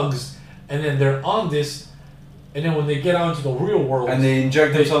drugs, and then they're on this. And then when they get out into the real world, and they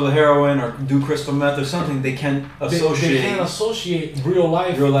inject themselves with heroin or do crystal meth or something, they can't associate. They can't associate real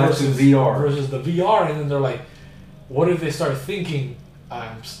life versus VR versus the VR, and then they're like, what if they start thinking,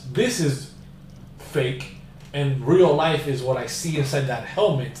 this is fake, and real life is what I see inside that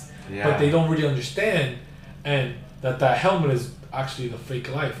helmet, but they don't really understand, and that helmet is actually the fake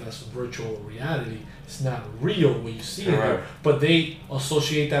life. That's virtual reality. It's not real what you see in there, but they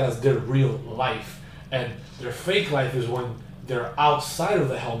associate that as their real life. And their fake life is when they're outside of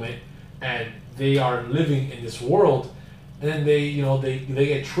the helmet and they are living in this world, and then they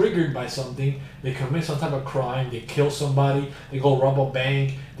get triggered by something. They commit some type of crime. They kill somebody. They go rob a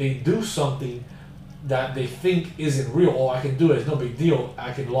bank. They do something that they think isn't real. Oh, I can do it. It's no big deal.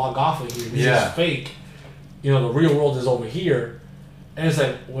 I can log off of here. It's just fake. The real world is over here, and it's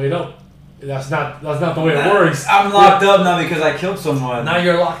like, wait up. That's not the way it works. I'm locked up now because I killed someone. Now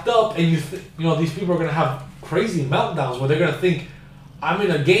you're locked up, and these people are gonna have crazy meltdowns where they're gonna think, I'm in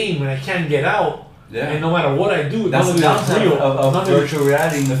a game and I can't get out. Yeah. And no matter what I do, that's none the of this is real. Of virtual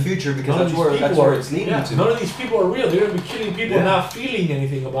reality in the future, because that's where it's leading to. None of these people are real. They're gonna be killing people not feeling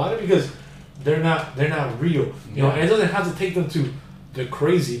anything about it because they're not real. And it doesn't have to take them to the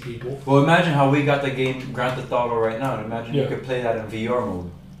crazy people. Well, imagine how we got the game Grand Theft Auto right now. And imagine you Yeah. could play that in VR mode.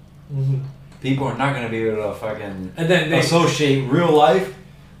 Hmm. People are not gonna be able to fucking And then they associate real life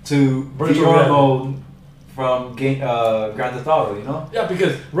to Virtual VR reality. mode from Grand Theft Auto. You know, yeah,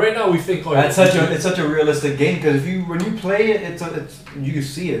 because right now we think oh it's such a realistic game because when you play it, it's you can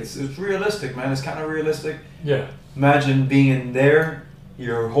see it's realistic, man. It's kind of realistic. yeah. Imagine being in there,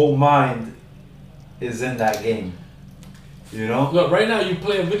 your whole mind is in that game. You know? Look, right now you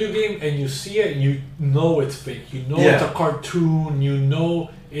play a video game and you see it and you know it's fake. You know Yeah. it's a cartoon. You know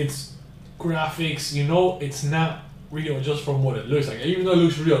it's graphics. You know it's not real just from what it looks like. Even though it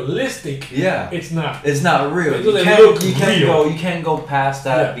looks realistic, Yeah. it's not. It's not real. It You doesn't can't, look real. you can't go past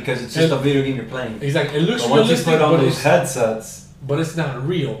that Yeah. because it's just And- a video game you're playing. Exactly. It looks But once you realistic, put on but those it's, headsets, but it's not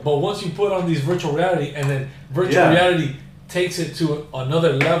real. But once you put on these virtual reality and then virtual Yeah. reality takes it to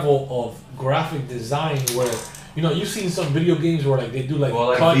another level of graphic design where, you know, you've seen some video games where like they do like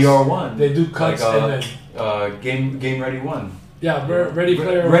like cuts. VR1, They do cuts like, and then Game Ready One. yeah, Ready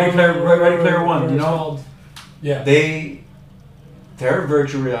Player Ready One. Player One, whatever you it's know? called. Yeah. Their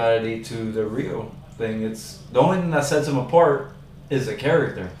virtual reality to the real thing. It's the only thing that sets them apart is the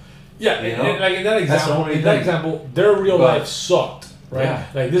character. Yeah, You and know? like in that That's the example, only thing. their real But- life sucked, right? Yeah.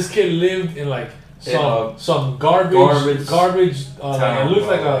 Like this kid lived in like some garbage garbage. town, it looked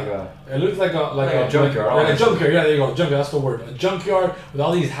like like it looked like a junkyard, like a honestly. junkyard. Yeah, there you go, junkyard. That's the word. A junkyard with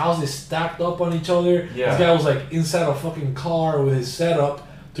all these houses stacked up on each other. Yeah. This guy was like inside a fucking car with his setup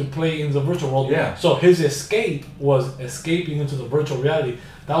to play in the virtual world. Yeah. So his escape was escaping into the virtual reality.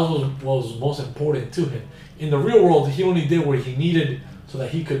 That was what was most important to him. In the real world, he only did what he needed so that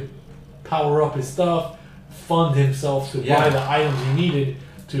he could power up his stuff, fund himself to buy Yeah. the items he needed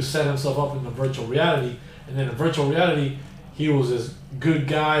to set himself up in the virtual reality. And then in virtual reality, he was this good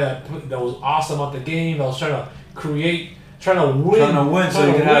guy that was awesome at the game. That was trying to win, Trying to win so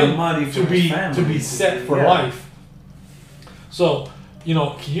he could have money for to be his family. to be set for Yeah. life. So, you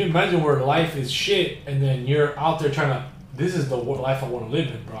know, can you imagine where life is shit and then you're out there trying to, this is the life I want to live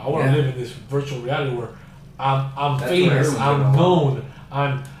in, bro. I want to Yeah. live in this virtual reality where I'm That's what famous, everyone's I'm gonna known,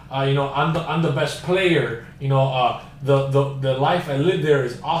 I'm the best player. You know, the life I live there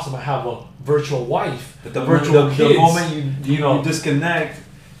is awesome. I have a virtual wife, But the, virtual the kids. moment you know. disconnect,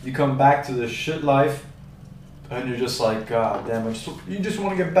 you come back to the shit life, and you're just like, God damn, you just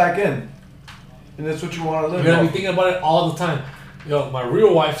want to get back in, and that's what you want to live. You're gonna be off. thinking about it all the time. Yo, my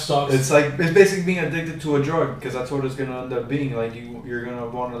real wife sucks. It's basically being addicted to a drug because that's what it's gonna end up being. Like you're gonna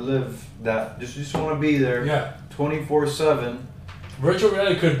want to live that. Just want to be there. Yeah. 24/7. Virtual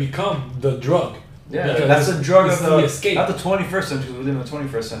reality could become the drug. Yeah, Because that's the drug it's of the escape. not the 21st century. We live in the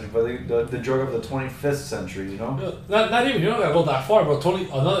 21st century, but the drug of the 25th century. You know. Not even. You don't gotta go that far, bro.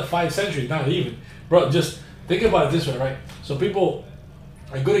 Another 5 centuries, not even, bro. Just think about it this way, right? So people,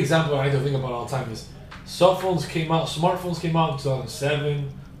 a good example I like to think about all the time is cell phones came out, smartphones came out in 2007,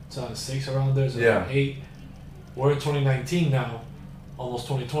 2006, around there, 2008. We're in 2019 now, almost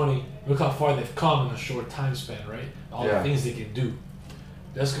 2020. Look how far they've come in a short time span, right? All the Yeah. things they can do.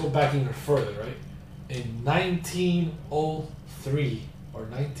 Let's go back even further, right? In 1903 or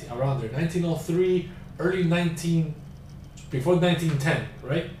 1903, early before 1910,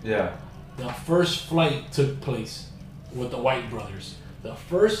 right? Yeah. The first flight took place with the White brothers. The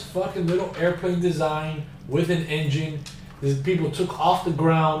first fucking little airplane design with an engine. These people took off the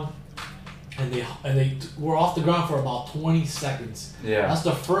ground, and they were off the ground for about 20 seconds. Yeah. That's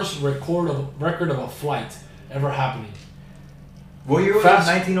the first record of a flight ever happening. What year was it?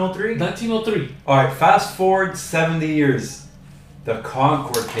 1903? 1903. Alright, fast forward 70 years. The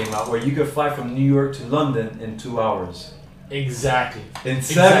Concorde came out where you could fly from New York to London in 2 hours. Exactly. In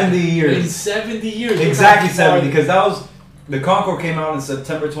 70 years. In 70 years. Exactly Look how far 70, because that was the Concorde came out on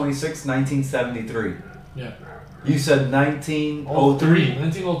September 26, 1973. Yeah. You said 1903.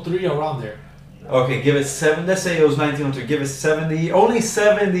 1903, around there. Okay, give it 7. Let's say it was 1903. Give it 70. Only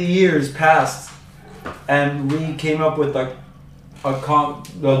 70 years passed, and we came up with the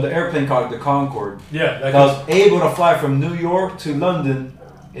airplane called the Concorde. Yeah. That was able to fly from New York to London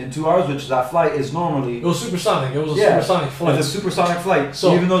in 2 hours, which that flight is normally. It was supersonic. It was a Yeah, supersonic flight. It's a supersonic flight.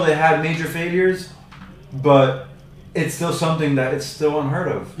 So- Even though they had major failures, but it's still something that it's still unheard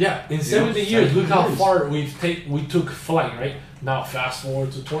of. Yeah, in You 70 know, years, 70 look how years. far we took flight, right? Now fast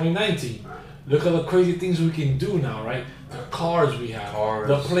forward to 2019. Look at the crazy things we can do now, right? The cars we have, Cars.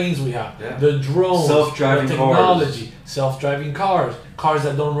 the planes we have, Yeah. the drones, Self-driving the cars. technology, self-driving cars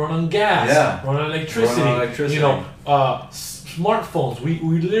that don't run on gas, Yeah. run on electricity. Run on electricity. You know, smartphones. We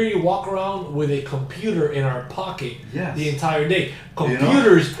literally walk around with a computer in our pocket Yes. the entire day. You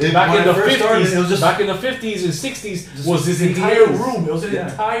Computers know, back in the when I first started, 50s, it was just- back in the 50s and 60s Just was this PDAs. entire room. It was an Yeah.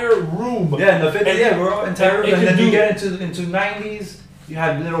 entire room. Yeah, in the 50s, And- we're all entire. it And could then you do- get into 90s, you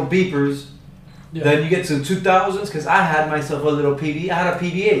had little beepers. Yeah. Then you get to 2000s, because I had myself a little PDA. I had a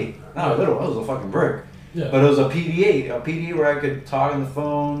PDA. Not Yeah. a little, it was a fucking brick. Yeah. But it was a PDA where I could talk on the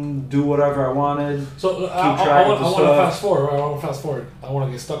phone, do whatever I wanted. So track I of the want to stuff. fast forward. Right? I want to fast forward. I want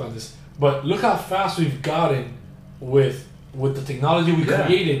to get stuck on this. But look how fast we've gotten with the technology we Yeah.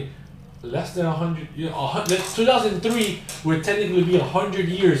 created. Less than 100. 2003 would technically be 100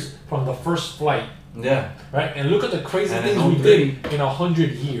 years from the first flight, Yeah. right? And look at the crazy And things in we 03. did in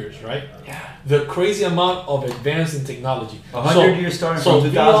 100 years, right? Yeah. The crazy amount of advance in technology. 100 years starting so from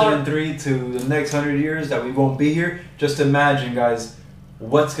VR 2003 to the next 100 years that we won't be here. Just imagine, guys,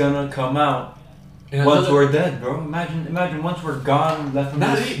 what's gonna come out in once another- we're dead, bro. Imagine once we're gone, left from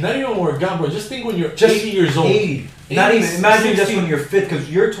not, this. not even when we're gone, bro. Just think when you're Just 80 years old. 80. Not 80, even. Imagine just 60. when you're 50,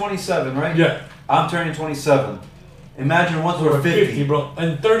 because you're 27, right? Yeah. I'm turning 27. Imagine once we're 50. bro.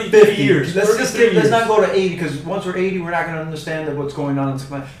 And 33 50 years. Let's just 33 let's years. not go to 80, because once we're 80, we're not going to understand that what's going on in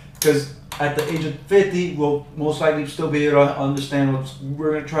technology. Because at the age of 50, we'll most likely still be able to understand what's.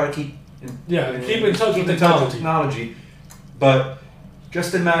 We're going to try to keep. Keep in touch with technology. But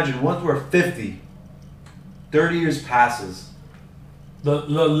just imagine once we're 50, 30 years passes. The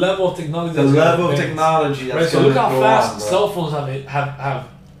level of technology. The that's level of advanced. technology that's Right. So going look to how go fast on, bro. cell phones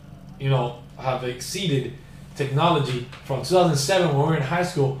have exceeded technology. From 2007 when we were in high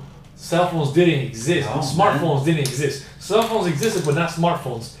school, cell phones didn't exist. Oh, Smartphones didn't exist. Cell phones existed, but not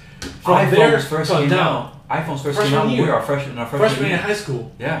smartphones. From iPhones there first to came now, out. iPhones first Freshman came out when year. we were freshman freshman in year. high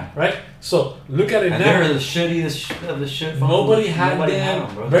school, Yeah. right? So look at it And now. they're the shittiest of the shit phones. Nobody had Nobody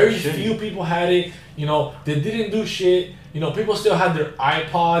them. bro. Very They're shitty. few people had it. You know, they didn't do shit. You know, people still had their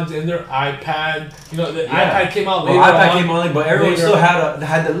iPods and their iPad. You know, the Yeah. iPad came out Well, later iPad on. came on, but everyone Later still on.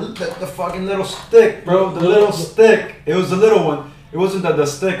 had the fucking little stick, bro. The The little little- stick. It was the little one. It wasn't the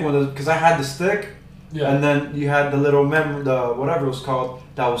stick one, because I had the stick, Yeah. and then you had the little the whatever it was called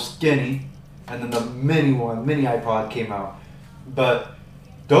that was skinny, and then the mini iPod came out. But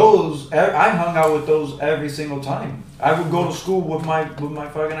those, I hung out with those every single time. I would go to school with my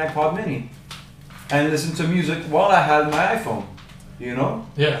fucking iPod mini, and listen to music while I had my iPhone. You know.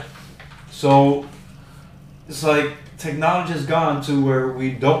 Yeah. So it's like technology has gone to where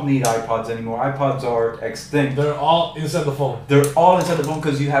we don't need iPods anymore. iPods are extinct. They're all inside the phone. They're all inside the phone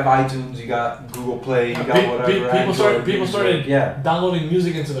because you have iTunes, you got Google Play, you got whatever. People Android, started yeah. downloading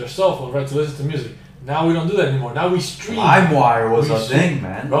music into their cell phone, right, to listen to music. Now we don't do that anymore. Now we stream. LimeWire was We a stream. thing,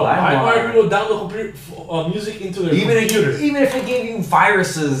 man. Bro, LimeWire people download music into their computer. Even if it gave you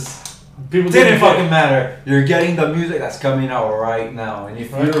viruses, People didn't get fucking it. matter. You're getting the music that's coming out right now, and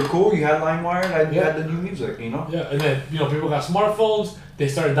if Right. you were cool, you had LimeWire, and you Yeah. had the new music. You know. Yeah, and then people got smartphones. They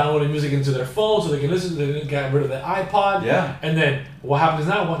started downloading music into their phone so they can listen. They didn't get rid of the iPod. Yeah. And then what happens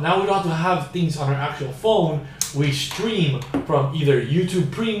now? Well, now we don't have to have things on our actual phone. We stream from either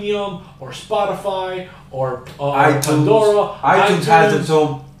YouTube Premium or Spotify or iTunes. Pandora. iTunes has its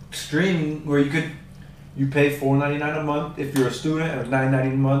own streaming where you pay $4.99 a month if you're a student, and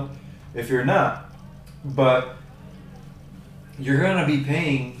 $9.99 a month if you're not. But you're gonna be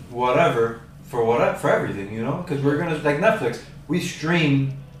paying whatever for everything, you know? Because we're gonna, like Netflix. We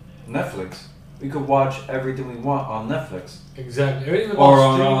stream Netflix. We could watch everything we want on Netflix Exactly. Everything about or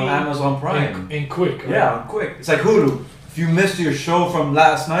on streaming Amazon Prime. and quick. Right? Yeah, on quick. It's like Hulu. If you missed your show from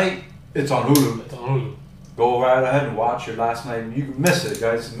last night, it's on Hulu. It's on Hulu. Go right ahead and watch your last night. You can miss it,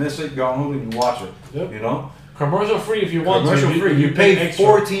 guys. Miss it, go on Hulu and you watch it. Yep. You know? Commercial free if you want Commercial to. free. You pay pay extra.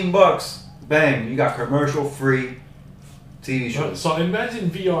 $14. Bang, you got commercial free TV Right, shows. so imagine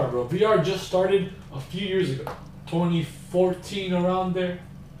VR, bro. VR just started a few years ago. 2014 around there.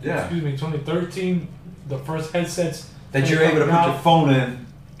 Yeah. Excuse me, 2013. The first headsets. That you're able to put your phone in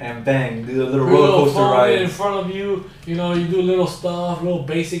and bang, do a little Put a roller coaster phone in ride. front of you. You know, you do little stuff, little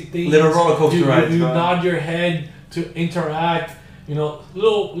basic things. Little roller coaster you, rides, You bro. nod your head to interact. You know,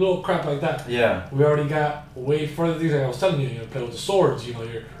 little crap like that. Yeah. We already got way further things like I was telling you. You know, play with the swords. You know,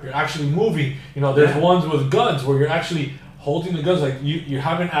 you're actually moving. You know, there's Yeah. ones with guns where you're actually holding the guns. Like you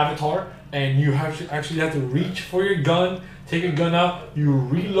have an avatar and you actually have to reach for your gun, take your gun out, you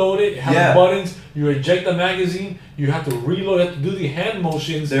reload it. It has Yeah. buttons. You eject the magazine. You have to reload. You have to do the hand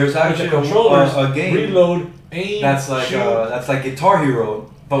motions. There's with actually the controllers. a game Reload, aim. that's like shoot. Guitar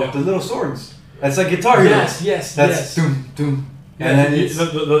Hero, but with Yeah. the little swords. That's like Guitar Hero. Yes. That's doom doom. Yeah, And then you- it's,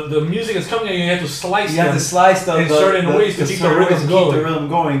 the music is coming and you have to slice you have them. to slice in certain ways to keep the certain rhythm ways to going. keep the rhythm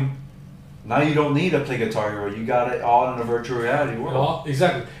going. Now you don't need to play Guitar Hero. You got it all in a virtual reality world. Well,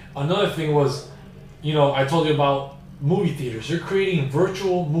 exactly. Another thing was, I told you about movie theaters. You're creating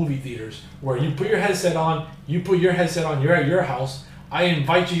virtual movie theaters where you put your headset on, you're at your house, I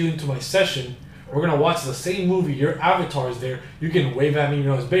invite you into my session, we're going to watch the same movie, your avatar is there, you can wave at me,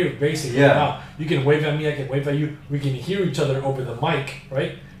 it's very basic right now. You can wave at me, I can wave at you, we can hear each other over the mic,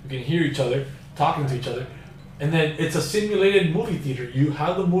 right? We can hear each other, talking to each other. And then it's a simulated movie theater. You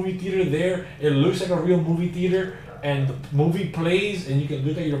have the movie theater there, it looks like a real movie theater, and the movie plays, and you can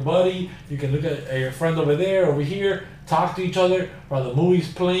look at your buddy, you can look at your friend over there, over here, talk to each other while the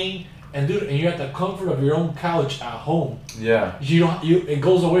movie's playing, and you're at the comfort of your own couch at home. Yeah. It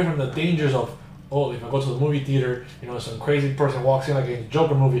goes away from the dangers of, if I go to the movie theater, some crazy person walks in like a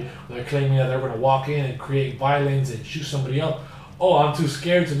Joker movie, they're claiming that they're going to walk in and create violence and shoot somebody up. Oh, I'm too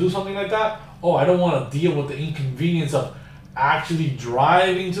scared to do something like that. Oh, I don't want to deal with the inconvenience of actually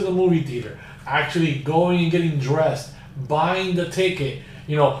driving to the movie theater, actually going and getting dressed, buying the ticket,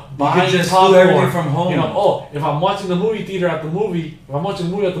 buying you just popcorn, do everything from home. If I'm watching the movie theater at the movie,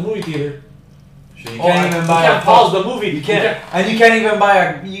 theater, you can't even buy pause the movie. You can't even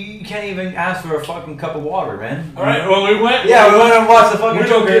you can't even ask for a fucking cup of water, man. All right, when we went, we went and watched the fucking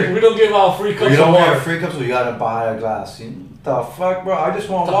Joker. We don't give out free cups of water. You don't get free cups, so you gotta buy a glass. The fuck, bro? I just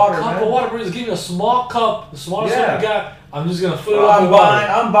want water, man. Cup of water, bro. Just give me a small cup, the smallest one you got. I'm just gonna fill it up with water.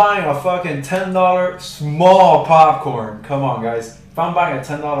 I'm buying a fucking $10 small popcorn. Come on, guys. If I'm buying a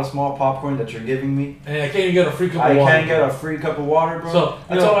 $10 small popcorn that you're giving me, and I can't even get a free cup of water. I can't get a free cup of water, bro. So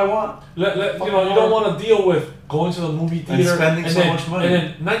that's all I want. You don't want to deal with going to the movie theater and spending so much money. And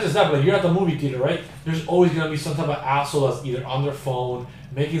then not just that, but you're at the movie theater, right? There's always gonna be some type of asshole that's either on their phone,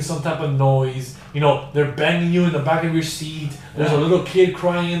 making some type of noise. They're banging you in the back of your seat. There's a little kid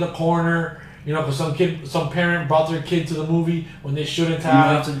crying in the corner. Because some parent brought their kid to the movie when they shouldn't have. You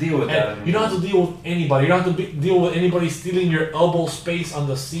don't have to deal with that. You don't have to deal with anybody. You don't have to deal with anybody stealing your elbow space on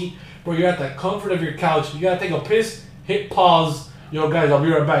the seat. But you're at the comfort of your couch. You gotta take a piss. Hit pause. Guys, I'll be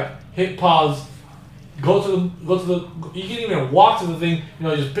right back. Hit pause. Go to the. You can even walk to the thing.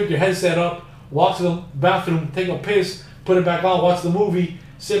 Just pick your headset up. Walk to the bathroom. Take a piss. Put it back on. Watch the movie.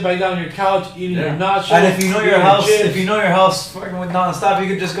 Sit back down on your couch, eating your nachos. And if you know your house fucking with nonstop, you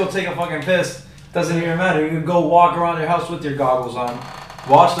could just go take a fucking piss. Doesn't even matter. You can go walk around your house with your goggles on,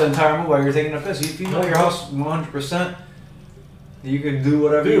 watch the entire movie while you're taking a piss. If you know your house 100%, you can do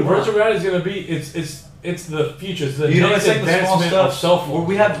whatever you want. Virtual reality is gonna be it's the future. It's the next advancement of cell phone.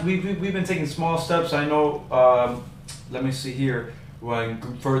 We've been taking small steps. I know. Let me see here. When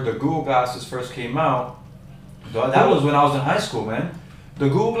the Google Glasses first came out, that was when I was in high school, man. The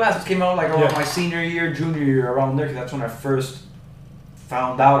Google Glasses came out like around my senior year, junior year, around there, because that's when I first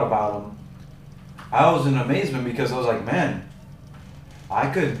found out about them. I was in amazement because I was like, man, I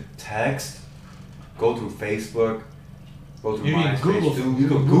could text, go through Facebook, go through MySpace, you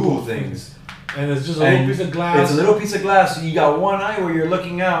could Google things. And it's just a little piece of glass. It's a little piece of glass. So you got one eye where you're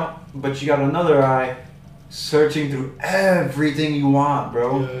looking out, but you got another eye searching through everything you want,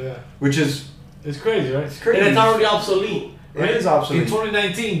 bro. Yeah. Which is... It's crazy, right? It's crazy. And it's already obsolete. Right? It is obsolete. In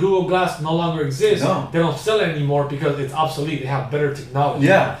 2019, Google Glass no longer exists. No. They don't sell it anymore because it's obsolete. They have better technology.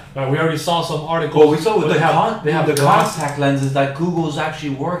 Yeah. Right? We already saw some articles. Well, we saw with they have the contact lenses that Google's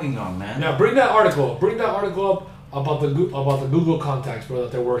actually working on, man. Yeah, bring that article. Bring that article up about the Google contacts, bro,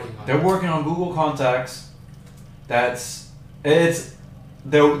 that they're working on. They're working on Google contacts. They have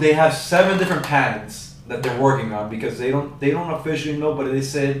 7 different patents that they're working on because they don't officially know, but they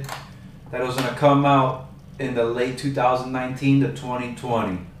said that it was gonna come out in the late 2019 to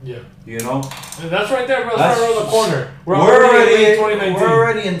 2020. Yeah. And that's right there, bro. That's right around the corner. We're already in 2019. We're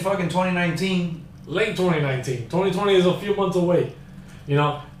already in fucking 2019. Late 2019. 2020 is a few months away.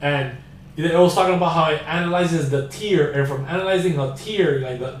 And it was talking about how it analyzes the tear, and from analyzing a tear,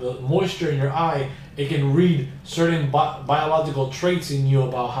 like the moisture in your eye, it can read certain biological traits in you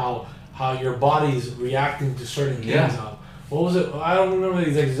about how your body is reacting to certain things. Yeah. What was it? I don't remember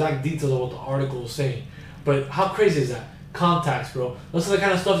the exact details of what the article was saying. But how crazy is that? Contacts, bro. Those are the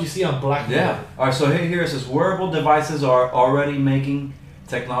kind of stuff you see on Black Mirror. Yeah. All right, so here it says, wearable devices are already making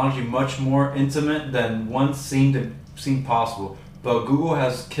technology much more intimate than once seemed possible. But Google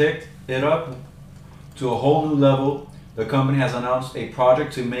has kicked it up to a whole new level. The company has announced a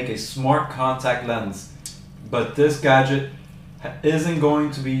project to make a smart contact lens. But this gadget isn't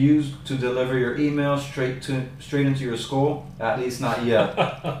going to be used to deliver your email straight into your skull, at least not yet.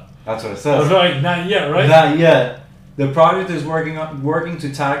 That's what it says. Right, not yet, right? Not yet. The project is working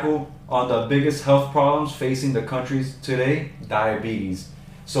to tackle on the biggest health problems facing the countries today, diabetes.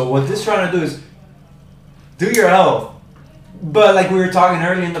 So what this is trying to do is do your health. But like we were talking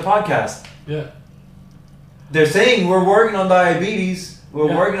earlier in the podcast, Yeah. They're saying we're working on diabetes,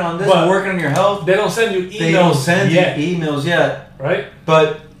 we're working on this, But we're working on your health. They don't send you emails. They don't send yet, you emails yet. right?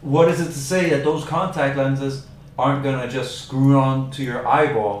 But what is it to say that those contact lenses aren't gonna just screw on to your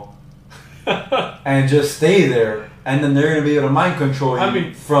eyeball and just stay there, and then they're gonna be able to mind control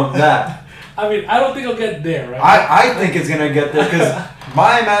you from that? I mean, I don't think it'll get there, right? I think it's gonna get there because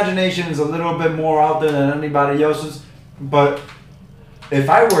my imagination is a little bit more out there than anybody else's. But if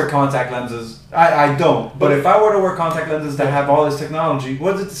I wear contact lenses, I don't. But if I were to wear contact lenses that have all this technology,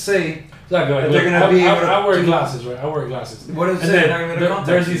 what's it to say? Exactly. Like, they're gonna be able to I wear glasses, right? I wear glasses. What is and it? then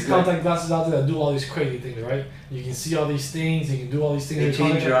there's these contact glasses out there that do all these crazy things, right? You can see all these things. You can do all these things. They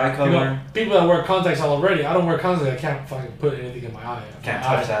change your eye color. You know, people that wear contacts already. I don't wear contacts. I can't fucking put anything in my eye. Can't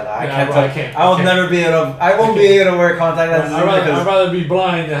touch that. I can't. I will never be able to. I won't be able to wear contact lenses. I'd rather be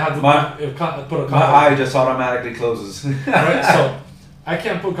blind than have to put a contact. My eye just automatically closes. Right? So I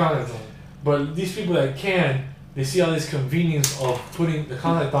can't put contacts on. But these people that can, they see all this convenience of putting the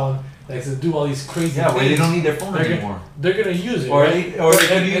contact on. Like to do all these crazy things. Where they don't need their phone anymore. They're gonna use it. Or right? they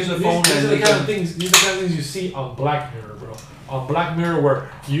could use the phone. These are the kind of things. These are the kind of things you see on Black Mirror, bro. On Black Mirror, where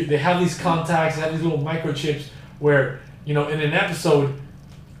they have these contacts, they have these little microchips. Where in an episode,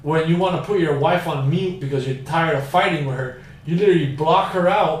 when you want to put your wife on mute because you're tired of fighting with her, you literally block her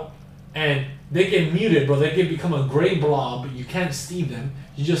out, and they get muted, bro. They become a gray blob. You can't see them.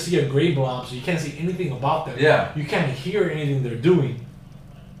 You just see a gray blob, so you can't see anything about them. Yeah. You can't hear anything they're doing.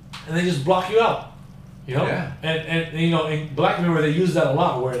 And they just block you out, Yeah. And in Black Mirror they use that a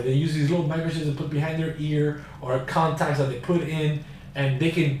lot, where they use these little microchips to put behind their ear or contacts that they put in, and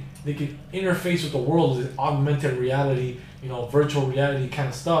they can interface with the world with augmented reality, virtual reality kind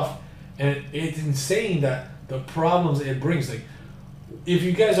of stuff, and it's insane that the problems it brings. Like, if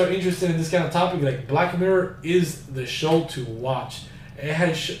you guys are interested in this kind of topic, like Black Mirror is the show to watch. It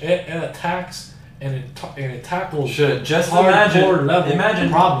attacks. And it tackles just imagine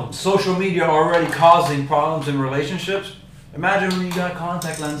problems. Social media already causing problems in relationships. Imagine when you got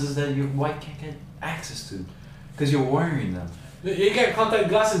contact lenses that your wife can't get access to because you're wearing them. You get contact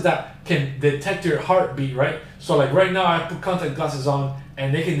glasses that can detect your heartbeat, right? So like right now I put contact glasses on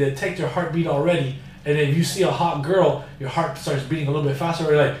and they can detect your heartbeat already. And if you see a hot girl, your heart starts beating a little bit faster.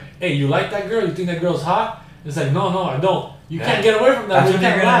 You're like, hey, you like that girl? You think that girl's hot? It's like, no, I don't. You can't get away from that. That's when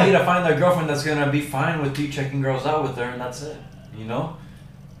you're gonna need to find that girlfriend that's gonna be fine with you checking girls out with her, and that's it.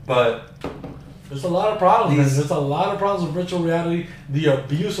 But there's a lot of problems. There's a lot of problems with virtual reality. The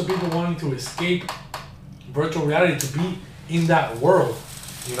abuse of people wanting to escape virtual reality to be in that world,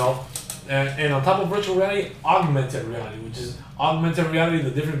 And on top of virtual reality, augmented reality, which is augmented reality.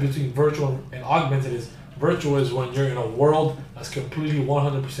 The difference between virtual and augmented is virtual is when you're in a world that's completely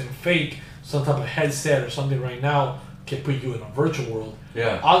 100% fake. Some type of headset or something right now can put you in a virtual world.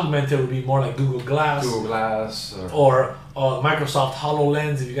 Yeah. Augmented would be more like Google Glass. Or Microsoft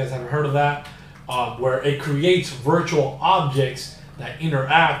HoloLens, if you guys haven't heard of that, where it creates virtual objects that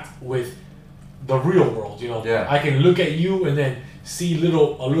interact with the real world. I can look at you and then see a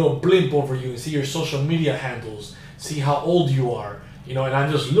little blimp over you and see your social media handles, see how old you are, and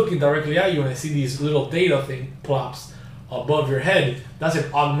I'm just looking directly at you and I see these little data thing plops above your head. That's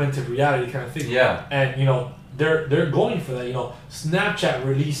an augmented reality kind of thing. Yeah. And they're going for that. Snapchat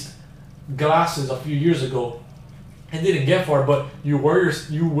released glasses a few years ago and didn't get far, but you wear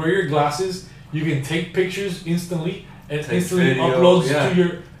your glasses, you can take pictures instantly and instantly uploads to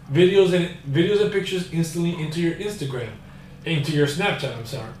your videos and pictures instantly into your Instagram, into your Snapchat.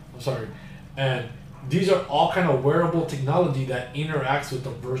 I'm sorry. And these are all kind of wearable technology that interacts with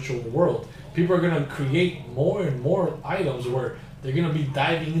the virtual world. People are going to create more and more items where they're going to be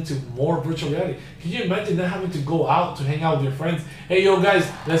diving into more virtual reality. Can you imagine not having to go out to hang out with your friends? Hey, yo,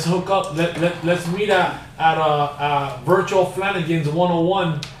 guys, let's hook up. Let's meet at Virtual Flanagan's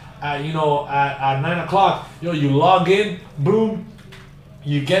 101 at 9 o'clock. You log in, boom,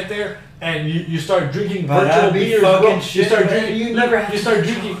 you get there, and you start drinking virtual beers. You start drinking.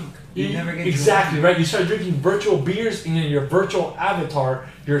 You never get exactly drunk. Right. You start drinking virtual beers in your virtual avatar,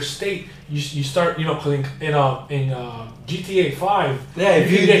 your state. You start, because in GTA 5, yeah,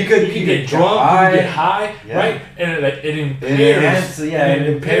 you can get drunk, you can get high, yeah. Right, and it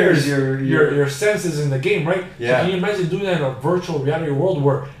impairs your senses in the game, right? Yeah. So can you imagine doing that in a virtual reality world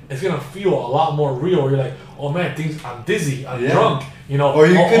where it's gonna feel a lot more real. You're like, oh man, I'm dizzy, I'm drunk, you know. Or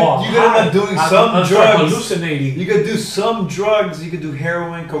you could end up doing some drugs. Hallucinating. You could do some drugs. You could do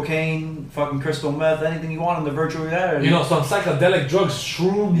heroin, cocaine, fucking crystal meth, anything you want in the virtual reality. You know, some psychedelic drugs,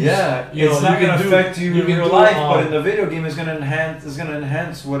 shrooms. Yeah, it's not gonna affect you in real life, but in the video game, it's gonna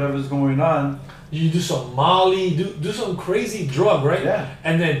enhance whatever's going on. You do some Molly, do some crazy drug, right? Yeah.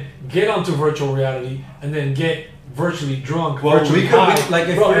 And then get onto virtual reality, and then get virtually drunk. Well, virtually we could high. like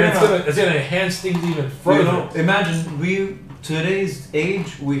if Bro, we're it's gonna enhance things even further. You know, imagine today's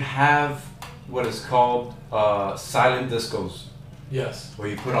age we have what is called silent discos. Yes. Where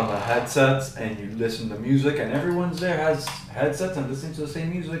you put on the headsets and you listen to music, and everyone's there has headsets and listening to the same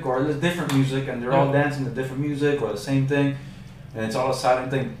music or different music, and they're all dancing to different music or the same thing, and it's all a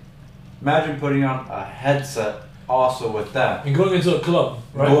silent thing. Imagine putting on a headset also with that. And going into a club,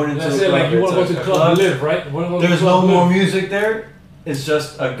 right? Going into Let's a say club, like you want to go to the club and live, right? There's no more music there. It's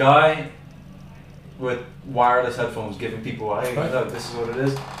just a guy with wireless headphones giving people, hey, look, this is what it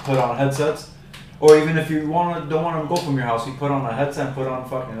is. Put on headsets. Or even if you don't want to go from your house, you put on a headset and put on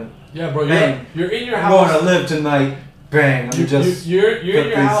fucking. Yeah, bro. Bang. You're in your I'm house. going to live tonight. Bang. You're in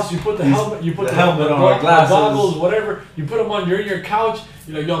your house. You put the helmet. You put the helmet on. The goggles, whatever. You put them on. You're in your couch.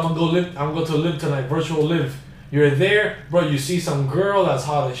 You're like, yo, I'm going to live tonight. Virtual live. You're there, bro. You see some girl that's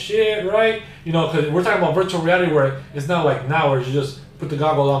hot as shit, right? You know, because we're talking about virtual reality where it's not like now where you just put the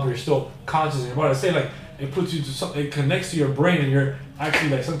goggles on, but you're still conscious in your body. I say like it puts you to something. It connects to your brain, and you're actually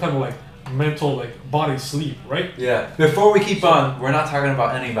like some type of like mental like body sleep, right? Yeah. Before we keep on, we're not talking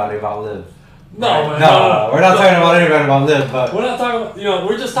about anybody about live. No, right? man, no, we're not talking about anybody about live, but we're not talking about, you know,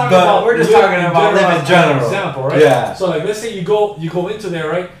 we're just talking about live in general. Example, right? Yeah. So like, let's say you go into there,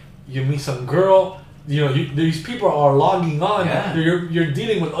 right? You meet some girl. You know, these people are logging on. Yeah. You're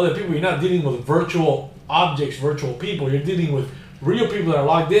dealing with other people. You're not dealing with virtual objects, virtual people. You're dealing with real people that are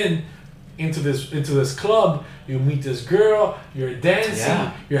logged into this club. You meet this girl. You're dancing.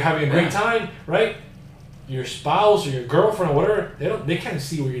 Yeah. You're having a great time, right? Your spouse or your girlfriend or whatever, they can't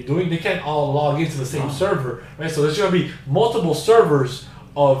see what you're doing. They can't all log into the same server, right? So there's gonna be multiple servers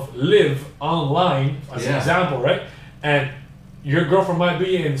of live online as an example, right? And your girlfriend might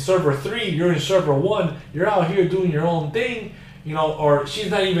be in server 3, you're in server 1, you're out here doing your own thing, you know, or she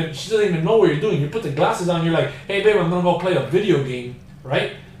doesn't even know what you're doing. You put the glasses on, you're like, hey babe, I'm gonna go play a video game,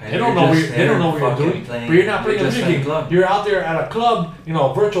 right? And they don't know what you're doing, but you're not playing a video game. You're out there at a club, you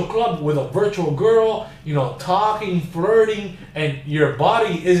know, a virtual club with a virtual girl, you know, talking, flirting, and your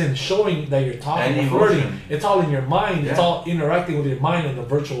body isn't showing that you're talking and flirting. It's all in your mind. Yeah. It's all interacting with your mind in the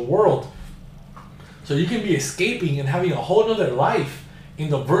virtual world. So you can be escaping and having a whole other life in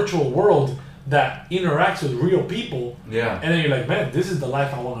the virtual world that interacts with real people. Yeah. And then you're like, man, this is the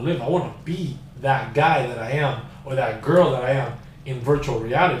life I want to live. I want to be that guy that I am or that girl that I am in virtual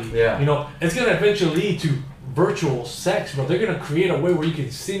reality. Yeah. You know, it's going to eventually lead to virtual sex, bro. They're going to create a way where you can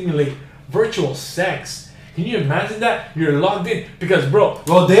simulate virtual sex. Can you imagine that? You're logged in because, bro.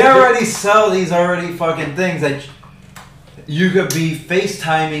 Well, they already sell these fucking things that you could be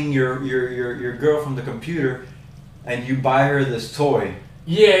FaceTiming your girl from the computer, and you buy her this toy.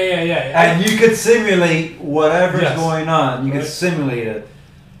 Yeah. And you could simulate whatever's going on. You could simulate it.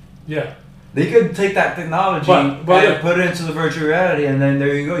 Yeah. They could take that technology and put it into the virtual reality, and then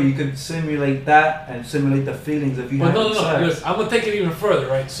there you go. You could simulate that and simulate the feelings of you having sex. Listen, I'm gonna take it even further,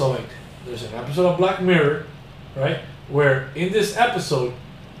 right? So like, there's an episode of Black Mirror, right, where in this episode,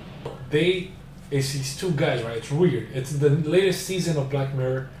 it's these two guys, right? It's weird. It's the latest season of Black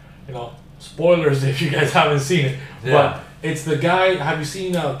Mirror. You know, spoilers if you guys haven't seen it. Yeah. But it's the guy. Have you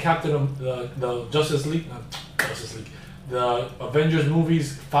seen Captain the Justice League? The Avengers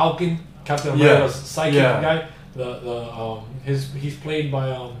movies, Falcon. Captain America's psychic guy. He's played by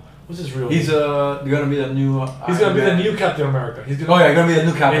what's his real name? He's gonna be the new. He's gonna be the new Captain America. He's gonna be the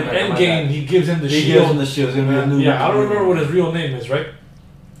new Captain America. In Endgame, he gives him the shield. He gives him the shield. He's gonna be the new. Yeah, I don't remember what his real name is, right?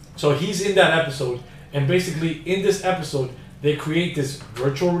 So he's in that episode, and basically in this episode, they create this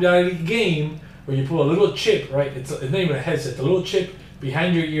virtual reality game where you put a little chip, right? It's not even a headset. The little chip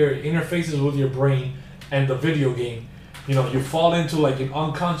behind your ear interfaces with your brain and the video game. You know, you fall into like an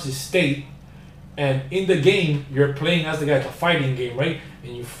unconscious state, and in the game, you're playing as the guy. It's a fighting game, right?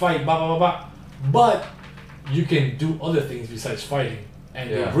 And you fight, blah, blah, blah, blah. But you can do other things besides fighting.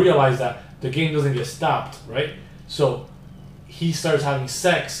 And you realize that the game doesn't get stopped, right? So he starts having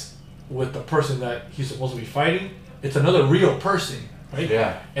sex with the person that he's supposed to be fighting. It's another real person, right?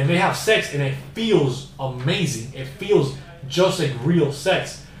 Yeah. And they have sex, and it feels amazing. It feels just like real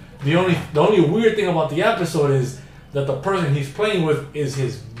sex. The only weird thing about the episode is that the person he's playing with is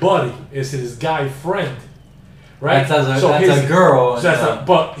his buddy, is his guy friend, right? That's a girl. So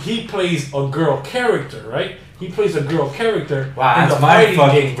but he plays a girl character, right? He plays a girl character wow, in the that's my fighting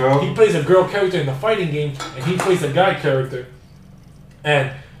fucking game. bro. He plays a girl character in the fighting game, and he plays a guy character.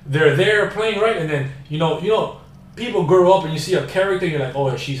 And they're there playing, right? And then you know, people grow up and you see a character, and you're like,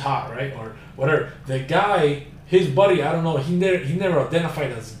 oh, she's hot, right? Or whatever. The guy, his buddy, I don't know, he never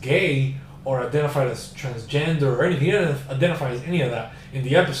identified as gay or identified as transgender or anything. He didn't identify as any of that in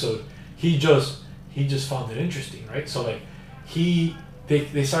the episode. He just found it interesting, right? So like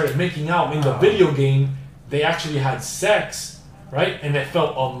they started making out in the video game. They actually had sex, right? And it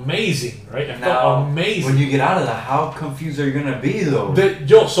felt amazing, right? It felt amazing. When you get out of that, how confused are you gonna be though?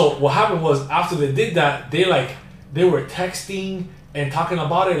 So what happened was after they did that, they were texting and talking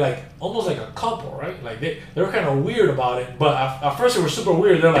about it like almost like a couple, right? Like they were kind of weird about it, but at first they were super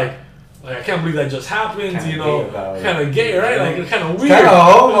weird. They're like I can't believe that just happened, kind of gay, right? Like kind of weird, kind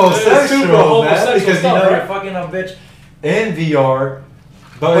of homosexual, man, because stuff, you're right? fucking a bitch in VR.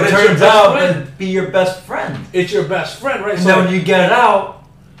 But it turns out to be your best friend. It's your best friend, right? And then when you get it out,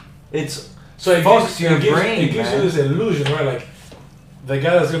 it fucks your brain. It gives you this illusion, right? Like the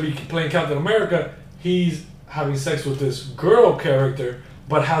guy that's gonna be playing Captain America, he's having sex with this girl character,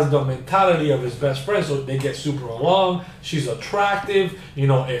 but has the mentality of his best friend, so they get super along. She's attractive,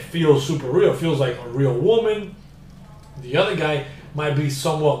 it feels super real. It feels like a real woman. The other guy might be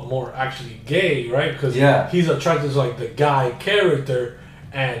somewhat more actually gay, right? Because he's attracted to like the guy character.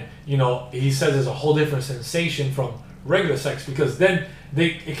 And he says it's a whole different sensation from regular sex, because then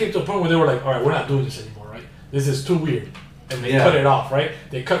it came to a point where they were like, all right, we're not doing this anymore, right? This is too weird, and they cut it off, right?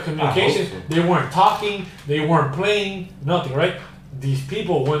 They cut communication. So. They weren't talking, they weren't playing, nothing, right? These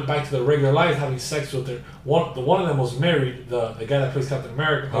people went back to their regular lives, having sex with one of them was married, the guy that plays Captain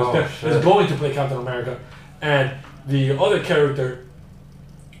America is going to play Captain America, and the other character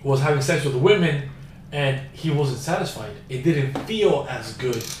was having sex with women. And he wasn't satisfied. It didn't feel as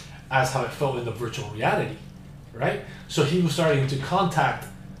good as how it felt in the virtual reality, right? So he was starting to contact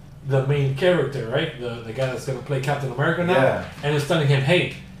the main character, right? The guy that's gonna play Captain America now, and it's telling him,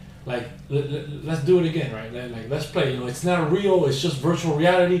 hey, like let's do it again, right? Like let's play. It's not real. It's just virtual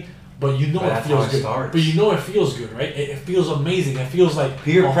reality. But it feels good. But it feels good, right? It feels amazing. It feels like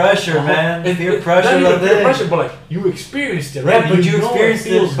peer pressure, man. Peer pressure. Not even peer pressure, but like you experienced it, right? Yeah, but you experienced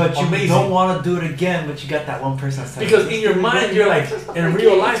it, but you amazing. Don't want to do it again. But you got that one person. Because in your mind, you're like, in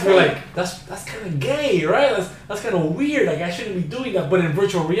real life, you're like, that's kind of gay, right? That's kind of weird. Like I shouldn't be doing that. But in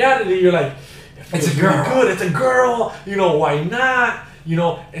virtual reality, you're like, it's a girl. Good. It's a girl. Why not?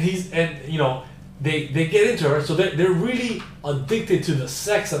 They get into it, so they're really addicted to the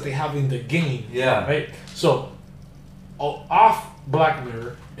sex that they have in the game. Yeah. Right? So, off Black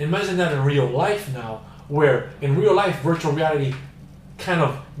Mirror, imagine that in real life now, where in real life, virtual reality kind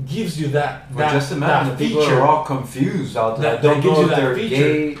of gives you that just imagine the people are all confused out there. That don't know if they're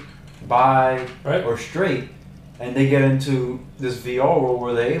gay, bi, right? or straight, and they get into this VR world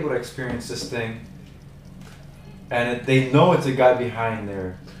where they're able to experience this thing, and they know it's a guy behind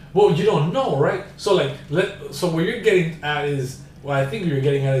there. Well, you don't know, right? So what you're getting at is, what I think you're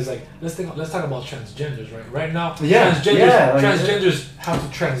getting at is like, let's talk about transgenders, right? Right now, transgenders have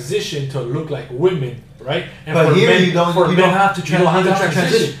to transition to look like women, right? And but here you don't have to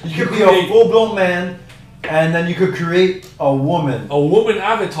transition. You could be a full-blown man, and then you could create a woman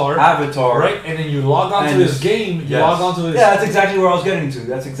avatar, right? And then you log on to this game. Log on to this. Yeah, that's exactly where I was getting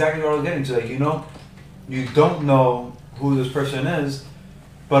to. Like, you don't know who this person is.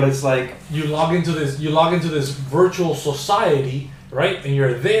 But it's like you log into this virtual society, right? And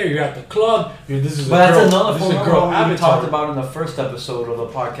you're there. You're at the club. That's another form of girl avatar. We talked about in the first episode of the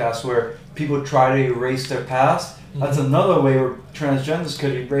podcast where people try to erase their past. Mm-hmm. That's another way where transgenders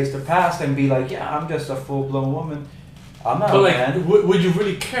could erase their past and be like, yeah, I'm just a full-blown woman. I'm not a man. Would you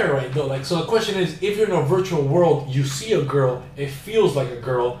really care, right? Though, like, so the question is, if you're in a virtual world, you see a girl, it feels like a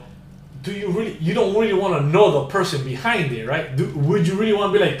girl. You don't really want to know the person behind it, right? Would you really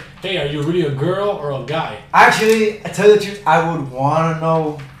want to be like, hey, are you really a girl or a guy? Actually, I tell you the truth, I would want to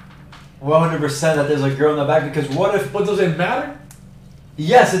know 100% that there's a girl in the back, because what if... But does it matter?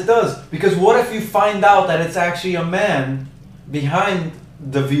 Yes, it does. Because what if you find out that it's actually a man behind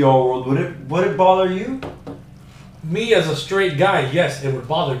the VR world? Would it bother you? Me as a straight guy, yes, it would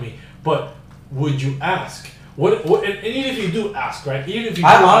bother me. But would you ask? And even if you do ask, right? Even if you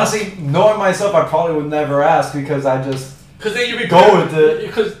honestly, knowing myself, I probably would never ask, because I just then you'd be go with it.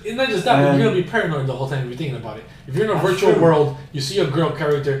 Because it's not just that, but you're gonna be paranoid the whole time you're thinking about it. If you're in a virtual world, you see a girl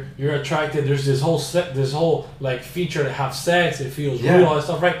character, you're attracted. There's this whole like feature to have sex. It feels real, all that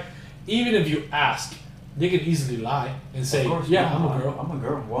stuff, right? Even if you ask, they can easily lie and say, Of course, yeah, I'm a girl. I'm a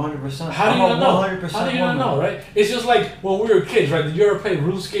girl, 100%. How do you I'm not a know? 100% How do you not woman. know, right? It's just like when we were kids, right? Did you ever play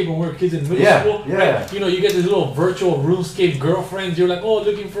RuneScape when we were kids in middle Yeah, school? yeah. Right? You know, you get these little virtual RuneScape girlfriends. You're like, oh,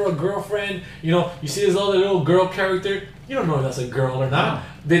 looking for a girlfriend. You know, you see this other little girl character. You don't know if that's a girl or not. No.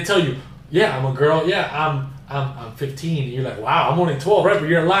 They tell you, yeah, I'm a girl. Yeah, I'm 15. And you're like, wow, I'm only 12, right? But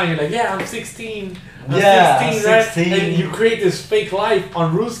you're lying. You're like, yeah, I'm 16. I'm Yeah, 16, I'm right? 16. And you create this fake life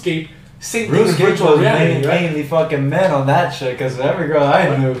on RuneScape. Same thing with RuneScape virtual was reality, right? mainly fucking men on that shit, because every girl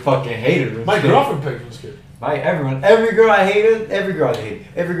I knew fucking hated RuneScape. My girlfriend played RuneScape. Every girl I hated, every girl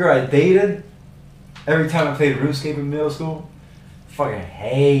I dated, every time I played RuneScape in middle school, fucking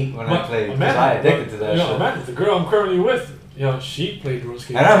hate when I played, because I addicted to that shit. Amanda, the girl I'm currently with, you know, she played RuneScape.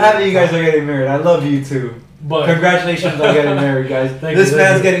 And I'm happy you guys are getting married. I love you too. But Congratulations on getting married, guys. Thank This you,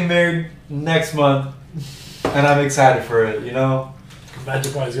 man's thank you. getting married next month, and I'm excited for it, you know?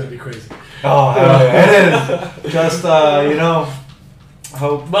 Magic Party is gonna be crazy. Oh, hell yeah, it is. Just, you know,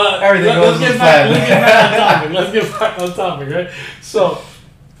 hope But everything let's goes get as back. planned. Let's get back on topic. Let's get back on topic, right? So,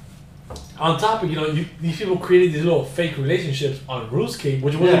 on topic, you know, these people created these little fake relationships on RuneScape,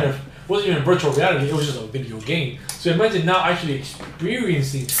 which wasn't even virtual reality. It was just a video game. So imagine now actually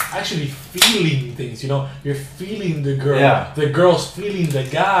experiencing, actually feeling things. You know, you're feeling the girl. Yeah. The girl's feeling the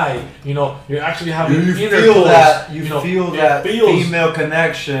guy. You know, you're actually having You intercourse. feel that, you know, feel it that feels- female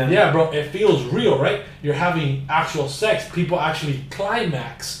connection. Yeah, bro, it feels real, right? You're having actual sex. People actually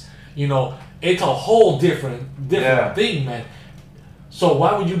climax. You know, it's a whole different Yeah. thing, man. So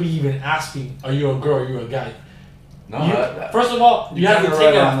why would you be even asking, are you a girl, are you a guy? No, First of all, you have to kinda take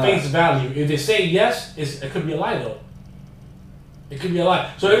it right at on face that. value. If they say yes, it could be a lie, though. It could be a lie.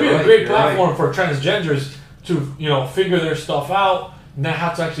 So it'd be You're a right, great you're platform for transgenders to, you know, figure their stuff out, not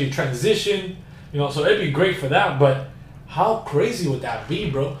have to actually transition. You know, so it'd be great for that. But how crazy would that be,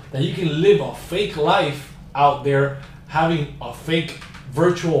 bro? That you can live a fake life out there, having a fake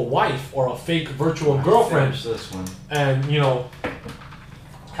virtual wife or a fake virtual girlfriend, Finish this one. and you know,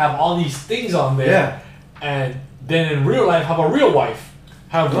 have all these things on there, Yeah. and then in real life have a real wife,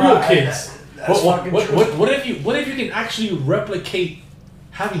 have Bro, real kids. that's fucking true. What if you can actually replicate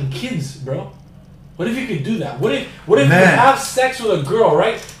having kids, bro? What if you could do that? What if you Man. have sex with a girl,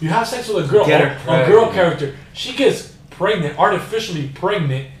 right? You have sex with a girl, Get or her a girl pregnant. character. She gets pregnant, artificially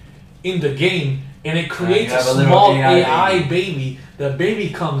pregnant in the game, and it creates you a have a little small AI AI baby. The baby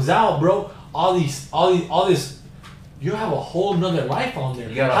comes out, bro. All this. You have a whole nother life on there.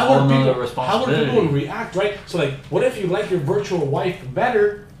 You got a How whole would nother people, responsibility. How would people react, right? So like, what if you like your virtual wife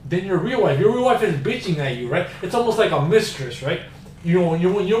better than your real wife? Your real wife is bitching at you, right? It's almost like a mistress, right? You know, when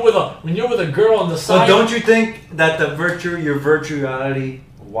you're with a girl on the So side. don't you think that your virtuality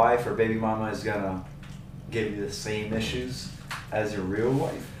wife or baby mama is gonna give you the same issues as your real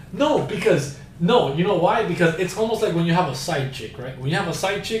wife? No, because no, you know why? Because it's almost like when you have a side chick, right? When you have a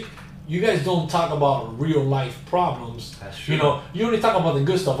side chick, you guys don't talk about real life problems. That's true. You know, you only talk about the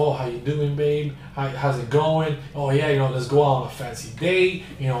good stuff. Oh, how you doing, babe? How's it going? Oh yeah, you know, let's go out on a fancy date.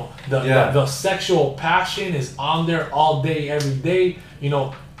 You know, the sexual passion is on there all day, every day. You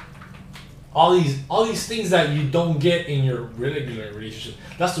know, all these things that you don't get in your regular relationship.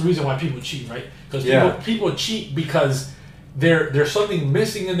 That's the reason why people cheat, right? Because people cheat because there's something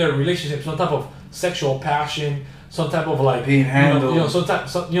missing in their relationship, some type of sexual passion, some type of like Being handled.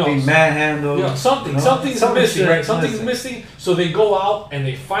 being manhandled. something's missing, right? Something's missing. missing. So they go out and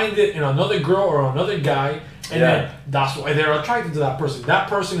they find it in another girl or another guy, and then that's why they're attracted to that person. That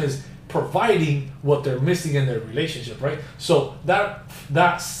person is providing what they're missing in their relationship, right? So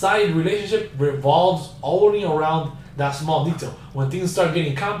that side relationship revolves only around that small detail. When things start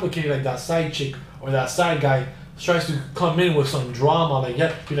getting complicated, like that side chick or that side guy tries to come in with some drama, like you're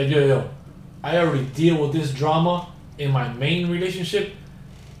like, yo, I already deal with this drama in my main relationship.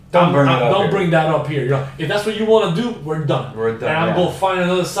 Don't bring that up here. You know, if that's what you want to do, we're done. And I'm gonna find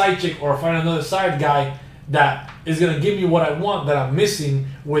another side chick or find another side guy that is gonna give me what I want that I'm missing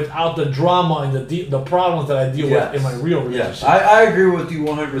without the drama and the problems that I deal with in my real relationship. Yes, I agree with you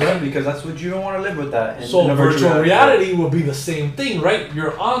 100% because that's what you don't want to live with that. So virtual reality will be the same thing, right?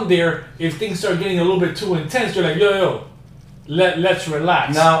 You're on there. If things start getting a little bit too intense, you're like, yo. Let's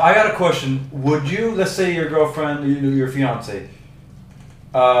relax. Now, I got a question. Would you, let's say your girlfriend, your fiance,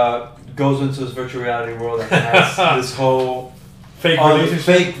 goes into this virtual reality world and has this whole fake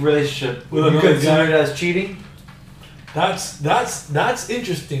relationship. Would you consider it as cheating? That's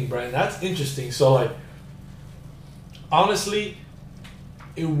interesting, Brian. That's interesting. So like, honestly,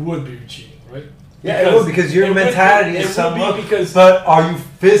 it would be cheating, right? Yeah, it would because your mentality is would be because. But are you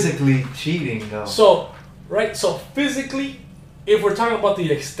physically cheating though? So physically, if we're talking about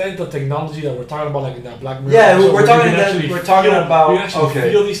the extent of technology that we're talking about, like in that Black Mirror, Yeah, episode, we're where you talking can that- actually we're talking feel- about- you can actually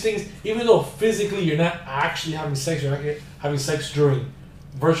okay. feel these things, even though physically you're not actually having sex, you're not having sex during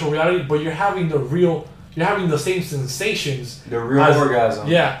virtual reality, but you're having you're having the same sensations, The real as- orgasm.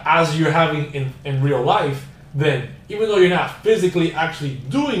 yeah, as you're having in real life. Then even though you're not physically actually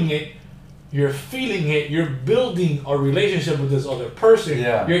doing it, you're feeling it, you're building a relationship with this other person.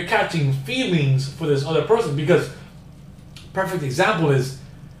 Yeah. You're catching feelings for this other person because perfect example is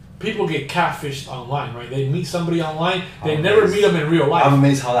people get catfished online, right? They meet somebody online, they I'm never amazed. meet them in real life. I'm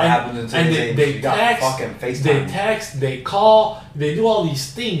amazed how that And- happens in and today's they- age. they You got text, fucking FaceTime. They text, they call, they do all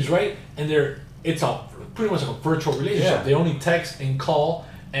these things, right? And it's a pretty much like a virtual relationship. Yeah. They only text and call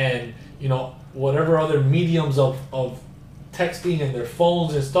and whatever other mediums of texting and their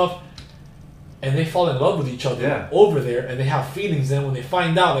phones and stuff, and they fall in love with each other Yeah. over there, and they have feelings. And when they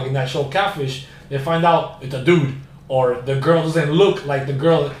find out, like in that show Catfish, they find out it's a dude, or the girl doesn't look like the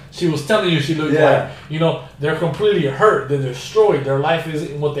girl that she was telling you she looked Yeah. like. They're completely hurt. They're destroyed. Their life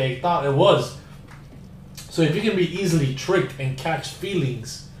isn't what they thought it was. So if you can be easily tricked and catch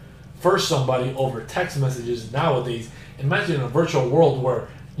feelings for somebody over text messages nowadays, imagine in a virtual world where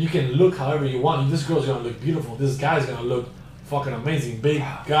you can look however you want. This girl's gonna look beautiful. This guy's gonna look fucking amazing. Big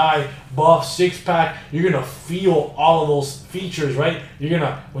guy, buff, six pack. You're gonna feel all of those features, right?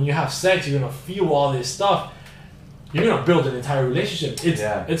 When you have sex, you're gonna feel all this stuff. You're gonna build an entire relationship.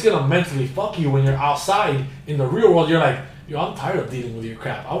 It's gonna mentally fuck you when you're outside in the real world. You're like, yo, I'm tired of dealing with your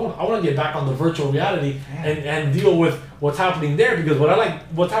crap. I want to get back on the virtual reality and deal with what's happening there, because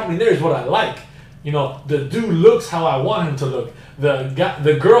what's happening there is what I like. The dude looks how I want him to look.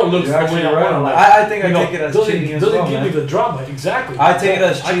 The girl looks You're the way actually I right want on to that. like. I think I take it as cheating as doesn't well, give me man. the drama. Exactly. I take it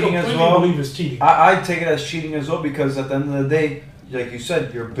as cheating as well. I completely believe it's cheating. I take it as cheating as well, because at the end of the day, like you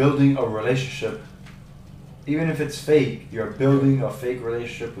said, you're building a relationship. Even if it's fake, you're building a fake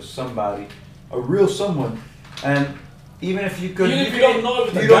relationship with somebody, a real someone, and even if you could, Even if you don't know if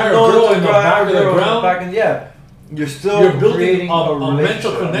it's a you guy don't or know girl if in it's the a guy back or of the girl in ground, back end, yeah, you're still you're building creating a mental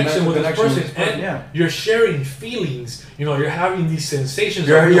relationship, connection with this connection person, with this and yeah. you're sharing feelings. You're having these sensations.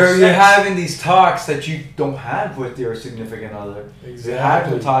 You're, of real you're, you're sex. having these talks that you don't have with your significant other. You're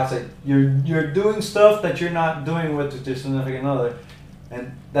having Exactly. talks that you're doing stuff that you're not doing with your significant other,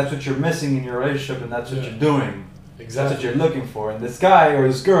 and that's what you're missing in your relationship, and that's what Yeah. you're doing. That's what Exactly. you're looking for, and this guy or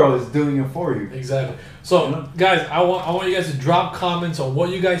this girl is doing it for you. Exactly. So, guys, I want you guys to drop comments on what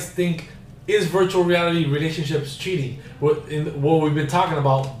you guys think is virtual reality relationships cheating. What we've been talking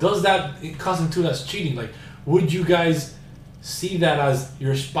about, does that constitute as cheating? Like, would you guys see that as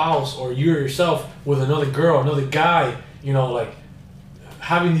your spouse or you yourself with another girl, another guy? Like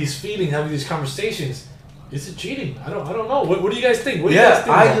having these feelings, having these conversations. Is it cheating? I don't know. What do you guys think? What do you guys think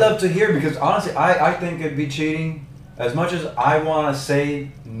I'd about love to hear, because honestly, I think it'd be cheating. As much as I want to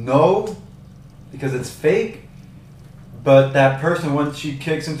say no, because it's fake, but that person, once she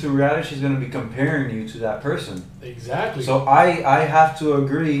kicks into reality, she's going to be comparing you to that person. it? Exactly. So I have to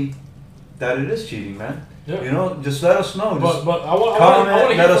agree that it is cheating, man. Yeah. Just let us know. Just but I want comment, to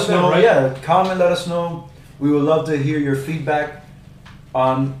hear let from us them, know. right? Yeah, comment, let us know. We would love to hear your feedback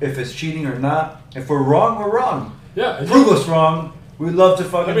on if it's cheating or not. If we're wrong, we're wrong. Yeah. Prove us wrong. We'd love to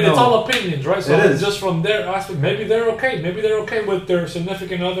fucking I mean, know. it's all opinions, right? So It is. just from their aspect, maybe they're okay. Maybe they're okay with their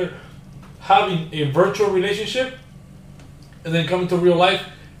significant other having a virtual relationship and then coming to real life,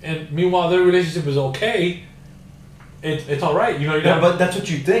 and meanwhile their relationship is okay. It's all right, You're Yeah, not, but that's what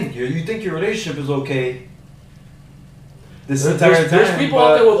you think. You think your relationship is okay. This there's, entire time. there's people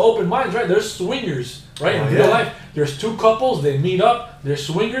out there with open minds, right? There's swingers, right? Oh, In real yeah. life, there's two couples. They meet up. They're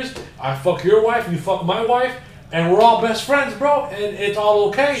swingers. I fuck your wife. You fuck my wife. And we're all best friends, bro, and it's all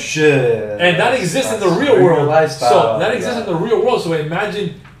okay. Shit. And that exists in the That's real your world. lifestyle, So that exists yeah. in the real world. So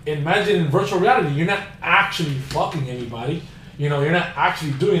imagine in virtual reality, you're not actually fucking anybody. You're not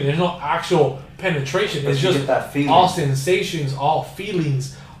actually doing it. There's no actual penetration. But It's you just get that feeling. all sensations, all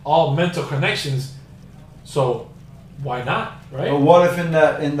feelings, all mental connections. So why not, right? But what if in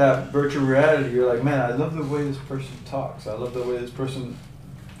that virtual reality you're like, man, I love the way this person talks. I love the way this person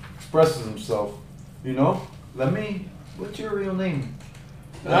expresses himself. What's your real name?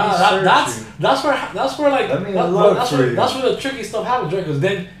 Let me search you. That's where like Let me look that's for where you. that's where the tricky stuff happens, right? Because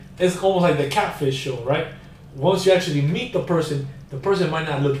then it's almost like the catfish show, right? Once you actually meet the person might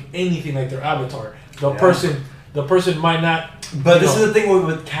not look anything like their avatar. The person might not. But this is the thing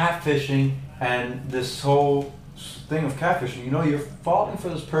with catfishing and this whole thing of catfishing. You're falling for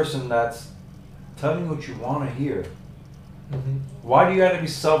this person that's telling you what you want to hear. Mhm. Why do you have to be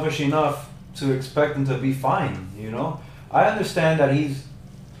selfish enough to expect him to be fine? I understand that he's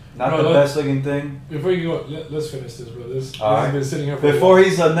Not Bro, the best looking thing. Before you go, let's finish this, bro. This Alright. has been sitting here for Before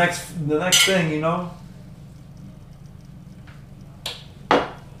he's the next thing, you know.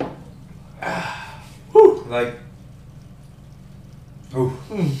 Like, ooh.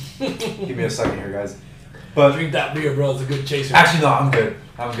 Give me a second here, guys. But drink that beer, bro. It's a good chaser. actually, no, I'm good.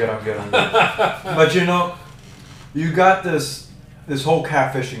 But you know, you got this whole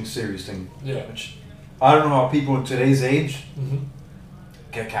catfishing series thing. Yeah. Which I don't know how people in today's age Mm-hmm.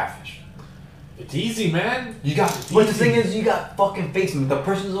 get catfished. It's easy, man. You got, but the thing is, you got fucking FaceTime. The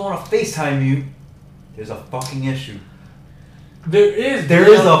person doesn't want to FaceTime you. There's a fucking issue. There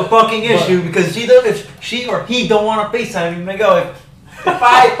is a fucking issue because if she or he don't want to FaceTime you, go if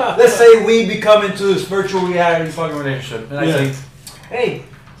I let's say we become into this virtual reality fucking relationship and I say, hey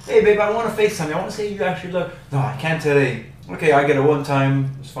babe, I want to FaceTime you. I want to say you actually look. No, I can't today. Okay, I get it one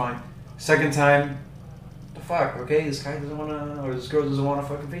time. It's fine. Second time, the fuck. Okay, this guy doesn't want to, or this girl doesn't want to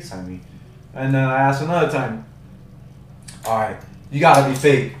fucking FaceTime me. And then I ask another time. All right, you gotta be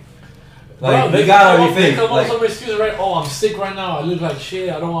fake. Like, bro, you gotta be fake. They come like, up with some excuse, right? Oh, I'm sick right now. I look like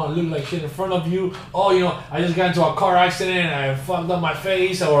shit. I don't want to look like shit in front of you. Oh, you know, I just got into a car accident. And I fucked up my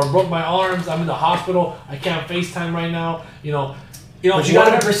face or broke my arms. I'm in the hospital. I can't FaceTime right now. You know. But you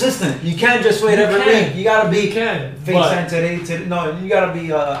gotta be persistent. You can't just wait every week. You gotta be FaceTime today. No, you gotta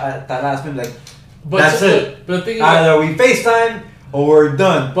be at that last minute. Like, that's it. But the thing is, either we FaceTime or we're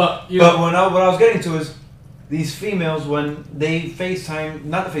done. But what I was getting to is these females when they FaceTime,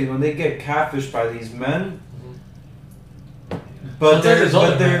 when they get catfished by these men. But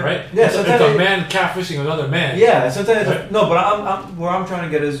sometimes they're right. Yeah, it's a man catfishing another man. Yeah, sometimes right? No, but I'm where I'm trying to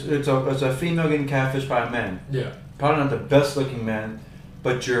get is it's a female getting catfished by a man. Yeah. Probably not the best looking man,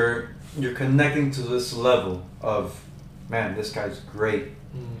 but you're connecting to this level of, man, this guy's great.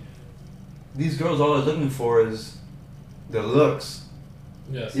 These girls, all they're looking for is the looks.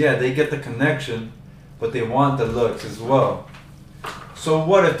 Yes. Yeah, they get the connection, but they want the looks as well. So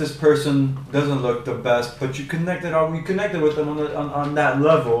what if this person doesn't look the best, but you connected with them on that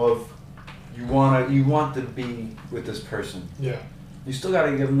level of you want to be with this person. Yeah. You still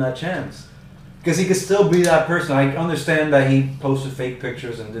gotta give him that chance. Because he could still be that person. I understand that he posted fake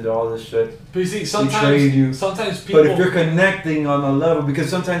pictures and did all this shit. But you see, sometimes people... But if you're connecting on a level... Because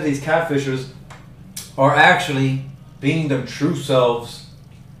sometimes these catfishers are actually being their true selves.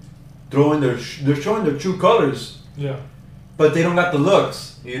 They're showing their true colors. Yeah. But they don't got the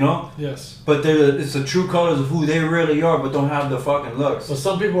looks, you know? Yes. But it's the true colors of who they really are, but don't have the fucking looks. But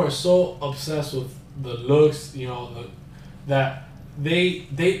some people are so obsessed with the looks, you know, that... They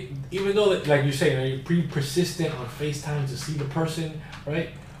even though like you're saying, you're pretty persistent on FaceTime to see the person, right,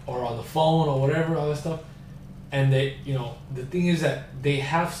 or on the phone or whatever, all that stuff, and they, you know, the thing is that they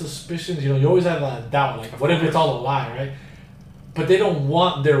have suspicions. You know, you always have that doubt, like, what if it's all a lie, right? But they don't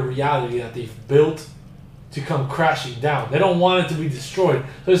want their reality that they've built to come crashing down. They don't want it to be destroyed.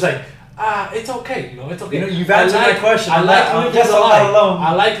 So it's like, it's okay, you know, it's okay. You know, you've answered my question. I like living the lie.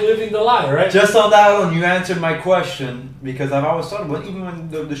 I like living the lie, right? Just on that alone, you answered my question because I've always thought about it. Even when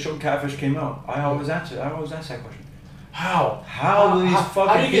the show Catfish came out, I always answered that question. How? How do these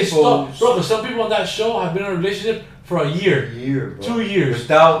fucking people... Bro, but some people on that show have been in a relationship for a year. Bro. 2 years.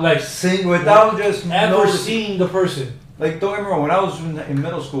 Without just ever seeing the person. Like, don't get me wrong, when I was in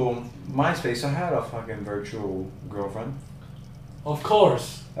middle school, MySpace, I had a fucking virtual girlfriend. Of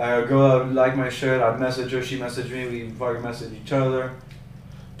course. A girl that liked my shit, I'd message her, she messaged me, we fucking messaged each other.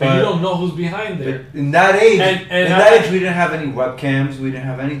 But you don't know who's behind there. In that age, we didn't have any webcams, we didn't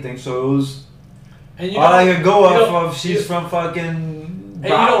have anything, so it was... And all I could go off of, she's from fucking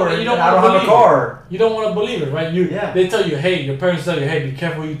Broward, and I don't have a car. You don't want to believe it, right? They tell you, hey, your parents tell you, hey, be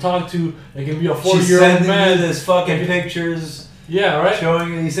careful who you talk to. It can be a 40-year-old man. She's sending you this fucking pictures. Yeah, right. Showing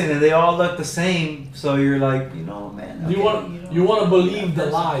you these things, and they all look the same. So you're like, you know, man. Okay, you want to believe the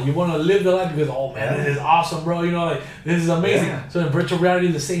lie. You want to live the lie because, oh man, this is awesome, bro. You know, like, this is amazing. Yeah. So in virtual reality,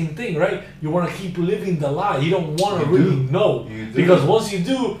 the same thing, right? You want to keep living the lie. You don't want to really know because once you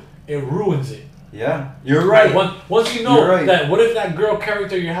do, it ruins it. Yeah, you're right. Once you know that, what if that girl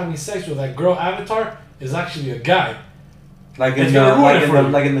character you're having sex with, that girl avatar, is actually a guy? Like in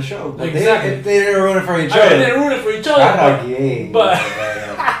the show. Like exactly. They didn't ruin it for each other. They didn't ruin it for each other.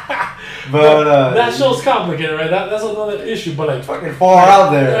 But that show's complicated, right? That's another issue. But like fucking far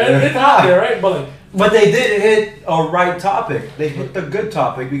out there. It's out there, right? But they did hit a right topic. They hit the good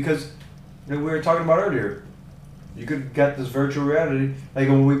topic because we were talking about earlier. You could get this virtual reality, like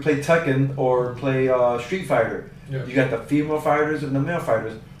when we play Tekken or play Street Fighter. Yeah. You got the female fighters and the male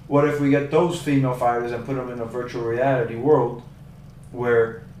fighters. What if we get those female fighters and put them in a virtual reality world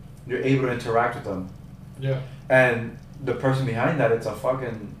where you're able to interact with them? Yeah. And the person behind that, it's a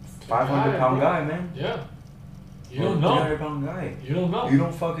fucking 500-pound guy, man. Yeah. You Or don't know. 300-pound guy. You don't know. You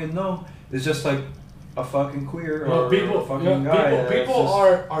don't fucking know. It's just like a fucking queer You know, or people, a fucking guy. people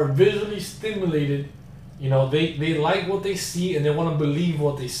just, are visually stimulated. You know, they like what they see and they want to believe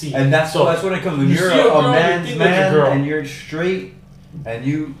what they see. And that's so when it comes. When you you're see a a girl, you man's think like a man girl. and you're straight and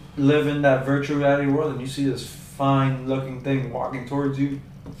you live in that virtual reality world and you see this fine looking thing walking towards you,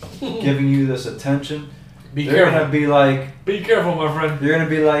 giving you this attention, be they're careful. gonna be like, Be careful, my friend. they're gonna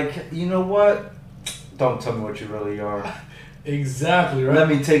be like, you know what? Don't tell me what you really are. Exactly, right? Let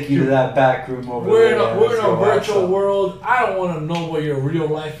me take you to that back room over We're there. in a, we're Let's in go a have virtual some. world. I don't want to know what your real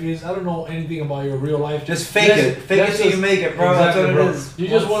life is. I don't know anything about your real life. Just fake it. Fake it till you make it, bro. Exactly, that's what bro. it is. You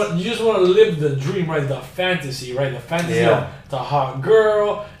just want to live the dream, right? The fantasy, right? The fantasy Yeah. of the hot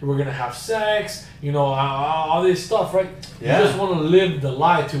girl. We're gonna have sex. You know, all this stuff, right? Yeah. You just want to live the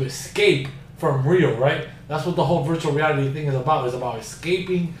lie to escape from real, right? That's what the whole virtual reality thing is about. It's about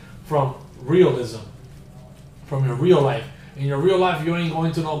escaping from realism, from your real life. In your real life, you ain't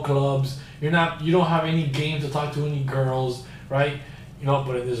going to no clubs. You don't have any games to talk to any girls, right? You know,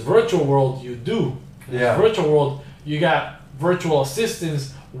 but in this virtual world, you do. In Yeah. this virtual world, you got virtual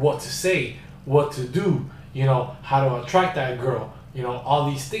assistants, what to say, what to do, you know, how to attract that girl, you know, all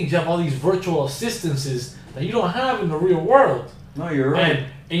these things. You have all these virtual assistances that you don't have in the real world. No, you're right.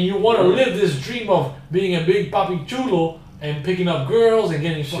 And you want to live this dream of being a big papi chulo and picking up girls and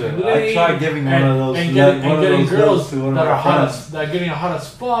getting fucking Shit, laid. I tried giving one of those and one of getting those girls to one of that my are hot friends. as, that are getting hot as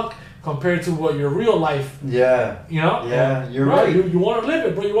fuck compared to what your real life, Yeah. you know? Yeah, you're right. You want to live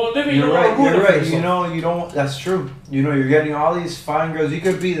it, bro. You want to live it. You're you don't right. want to ruin You're it for right. yourself. You know, you don't. That's true. You know, you're getting all these fine girls. You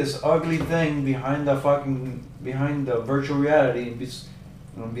could be this ugly thing behind the virtual reality and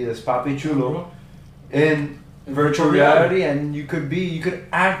be this papi chulo in virtual reality, and you could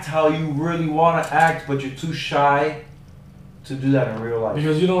act how you really want to act, but you're too shy to do that in real life.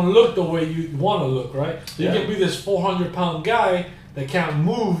 Because you don't look the way you want to look, right? So Yeah. you can be this 400-pound guy that can't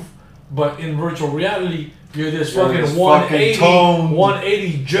move, but in virtual reality, you're this You're fucking this 180, fucking toned-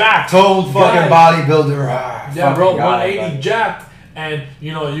 180 jacked. Toned fucking guy. bodybuilder. Yeah, bro, fucking guy, 180 but- jacked, and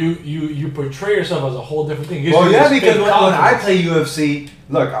you know you portray yourself as a whole different thing. Gives Well, you yeah, this because fake when I confidence. play UFC,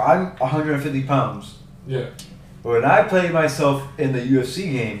 look, I'm 150 pounds. Yeah, When I play myself in the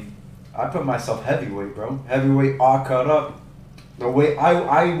UFC game, I put myself heavyweight, bro. Heavyweight, all cut up. The way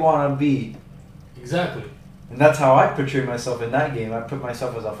I want to be. exactly. And that's how I portray myself in that game. I put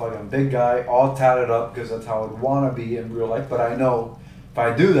myself as a fucking big guy, all tatted up, because that's how I'd want to be in real life. But I know if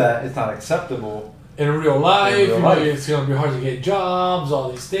I do that, it's not acceptable. In real life, In real you know, life. it's gonna be hard to get jobs.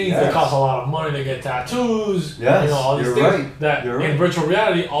 All these things they Yes. cost a lot of money to get tattoos. Yes, you know, all these you're things right. that You're in right. virtual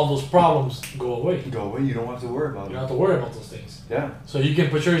reality, all those problems go away. Go away, you don't have to worry about You it. don't have to worry about those things. Yeah. So you can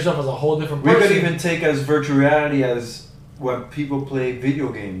portray yourself as a whole different We person. could even take as virtual reality as when people play video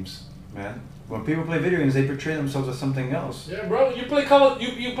games, man. When people play video games, they portray themselves as something else. Yeah, bro. You play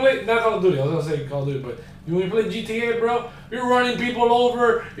you play not Call of Duty. I was gonna say Call of Duty, but when you play GTA, bro, you're running people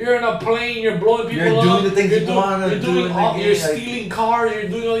over. You're in a plane. You're blowing people You're up. doing the things you're you do- wanna You're do doing in the all. game, You're like- stealing cars. You're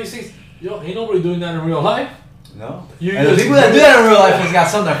doing all these things. Yo, ain't nobody doing that in real life. No. You And the just people that do that in real life has got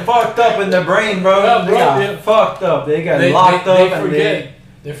something fucked up in their brain, bro. Yeah, They bro, got yeah. fucked up. They got They locked up they and forget.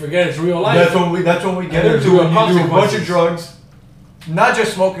 They forget it's real life. That's when we get And into there's when you do a bunch consequences. of drugs. Not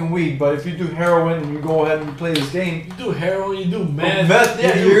just smoking weed, but if you do heroin and you go ahead and play this game, You do heroin. You do meth.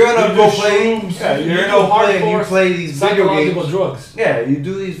 yeah, you do- you're gonna you go do play. shrooms, Yeah, you you're do gonna play and you hardcore play these video psychological games. drugs. Yeah, you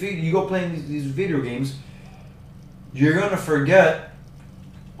do you go playing these video games. You're gonna forget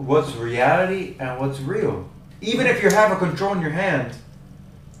what's reality and what's real. Even if you have a control in your hand,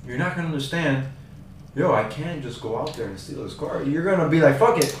 you're not gonna understand. Yo, I can't just go out there and steal this car. You're gonna be like,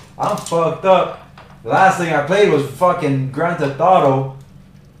 fuck it, I'm fucked up. The last thing I played was fucking Grand Theft Auto.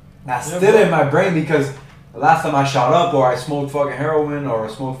 That's Yeah, still bro. in my brain because the last time I shot up or I smoked fucking heroin or I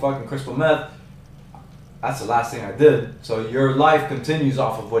smoked fucking crystal meth, that's the last thing I did. So your life continues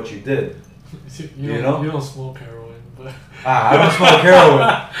off of what you did. You You know? You don't smoke heroin, but I don't smoke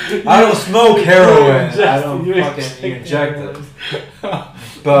heroin. I don't smoke heroin. I don't fucking inject it.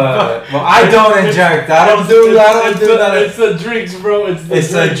 But well, I don't inject. I don't do that. It's the drinks, bro. It's the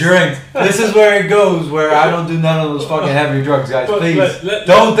It's a drinks. drink. This is where it goes. Where I don't do none of those fucking heavy drugs, guys. But Please don't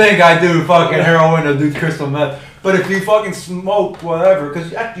don't think I do fucking heroin or do crystal meth. But if you fucking smoke whatever,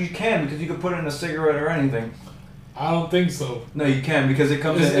 because you can, because you can put in a cigarette or anything. I don't think so. No, you can because it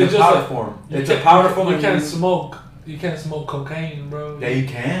comes It's in just powder like- form. You It's a can't- powder form. You and can't smoke. You can't smoke cocaine, bro. Yeah, you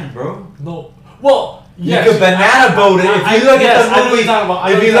can, bro. No. Well, yes. You could banana boat it. If you look yes, I at know the what movie, you're talking about. I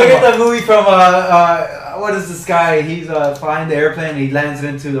know if what you you're look talking at the movie from what is this guy? He's flying the airplane. He lands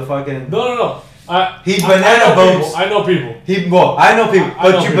into the fucking. No. He banana boats. I know people. I know people, I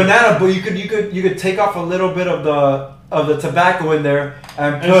but know you people. banana boat. You could take off a little bit of the tobacco in there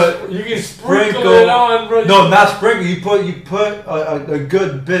and put. You can sprinkle it on, bro. No, not sprinkle. You put a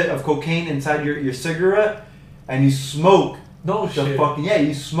good bit of cocaine inside your cigarette, and you smoke. No The shit. fucking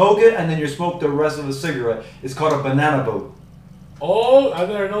you smoke it and then you smoke the rest of the cigarette. It's called a banana boat. Oh, I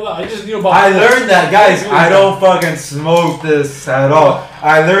never know that. I just knew about. I learned that, guys. I don't fucking smoke this at all.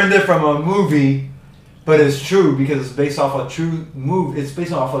 I learned it from a movie, but it's true because it's based off a true movie. It's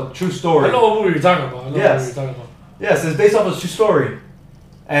based off a true story. I know what movie you're talking about. I know Yes. what movie you're talking about. Yes, it's based off a true story,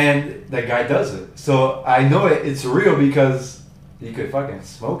 and that guy does it. So I know it's real because you could fucking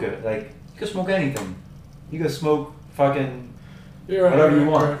smoke it. Like you could smoke anything. You could smoke fucking You're right. whatever you're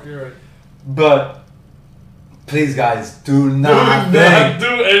you right, want. You're right. But please, guys, do not Do not think.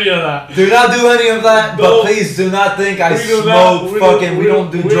 do any of that. Do not do any of that. But No. please do not think I We do smoke. not- Fucking, we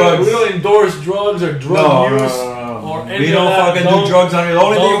don't do drugs. We don't endorse drugs or drug use or any We of don't that. fucking Don't- do drugs on here. The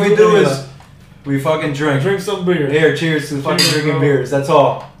only thing don't we do do any of is we fucking drink. Drink some beer. Here, cheers to fucking Cheers, drinking bro. beers. That's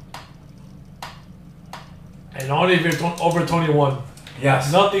all. And only if you're over 21.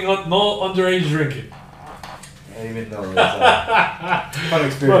 Yes. Nothing, no underage drinking. I didn't even know. It was a fun Bro,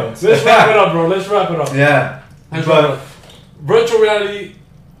 experience. let's wrap it up, bro. Let's wrap it up. Yeah. Let's wrap it But up. Virtual reality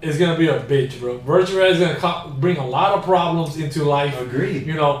is gonna be a bitch, bro. Virtual reality is gonna bring a lot of problems into life. agreed.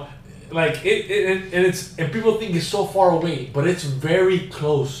 You know, like and people think it's so far away, but it's very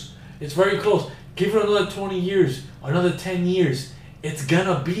close. It's very close. Give it another 20 years, another 10 years, it's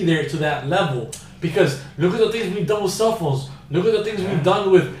gonna be there to that level. Because look at the things we've done with cell phones. Look at the things we've done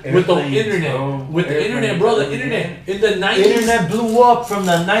with the Airplanes, internet. bro. With the internet, bro. The internet in the 90s. Internet blew up from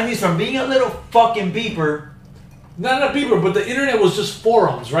the 90s from being a little fucking beeper. Not a beeper, but the internet was just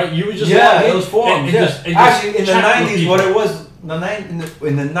forums, right? You would just Yeah, log in it was forums. and Yeah. just Actually, in the chat with 90s, people. what it was,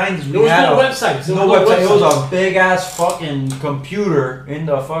 in the 90s, we There was had no a, websites. There no was website. It was websites. a big ass fucking computer in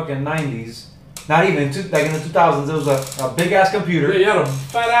the fucking 90s. Not even like in the 2000s. It was a big ass computer. Yeah, you had a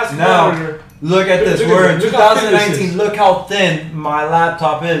fat ass Now, monitor. look at this. Look We're at in this. Look how thin this 2019. is. Look how thin my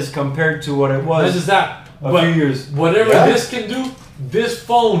laptop is compared to what it Not was just that, a but few years. whatever Yeah. this can do, this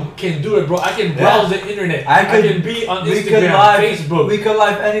phone can do it, bro. I can browse the internet. I can be on we could Instagram, live, Facebook. We could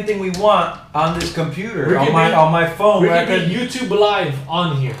live anything we want on this computer, We on can my be- on my phone. we where I can be could YouTube live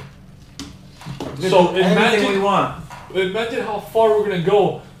on here. do So anything we imagine, want. imagine how far we're gonna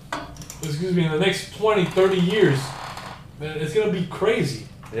go. Excuse me, in the next 20, 30 years. Man, it's gonna be crazy.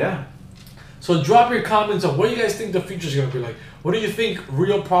 Yeah. So drop your comments on what you guys think the future is gonna be like. What do you think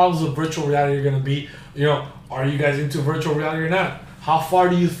real problems of virtual reality are gonna be? You know, are you guys into virtual reality or not? How far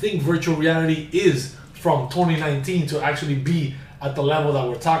do you think virtual reality is from 2019 to actually be at the level that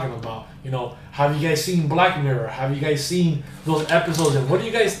we're talking about? You know, have you guys seen Black Mirror? Have you guys seen those episodes? And what do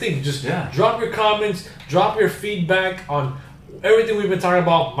you guys think? Just drop your comments, drop your feedback on everything we've been talking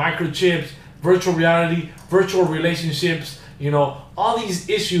about: microchips, virtual reality, virtual relationships. You know, all these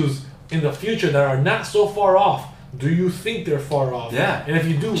issues in the future that are not so far off. Do you think they're far off? Yeah. And if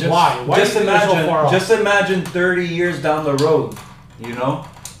you do, why? Why just do you think imagine, they're so far off? just imagine 30 years down the road. You know,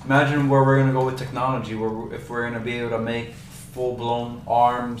 imagine where we're gonna go with technology. If we're gonna be able to make full-blown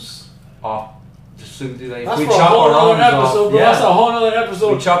arms off. Just so like, That's we for a chop whole our other arms episode, off. bro. Yeah. That's a whole other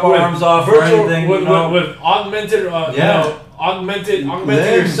episode. We chop our with arms off or virtual, anything, with, you know. with augmented, augmented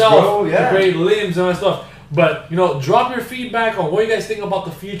Limbs, yourself bro, yeah. to create limbs and all that stuff. But you know, drop your feedback on what you guys think about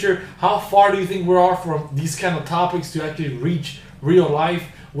the future. How far do you think we are from these kind of topics to actually reach real life?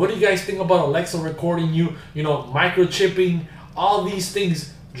 What do you guys think about Alexa recording you? You know, microchipping, all these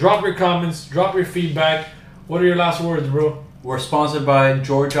things. Drop your comments, drop your feedback. What are your last words, bro? We're sponsored by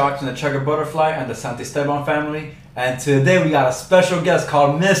George Ox and the Checker Butterfly and the Santisteban family. And today we got a special guest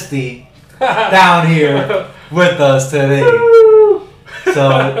called Misty down here with us today.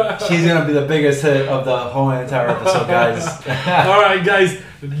 So she's gonna be the biggest hit of the whole entire episode, guys. All right, guys,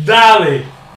 dale.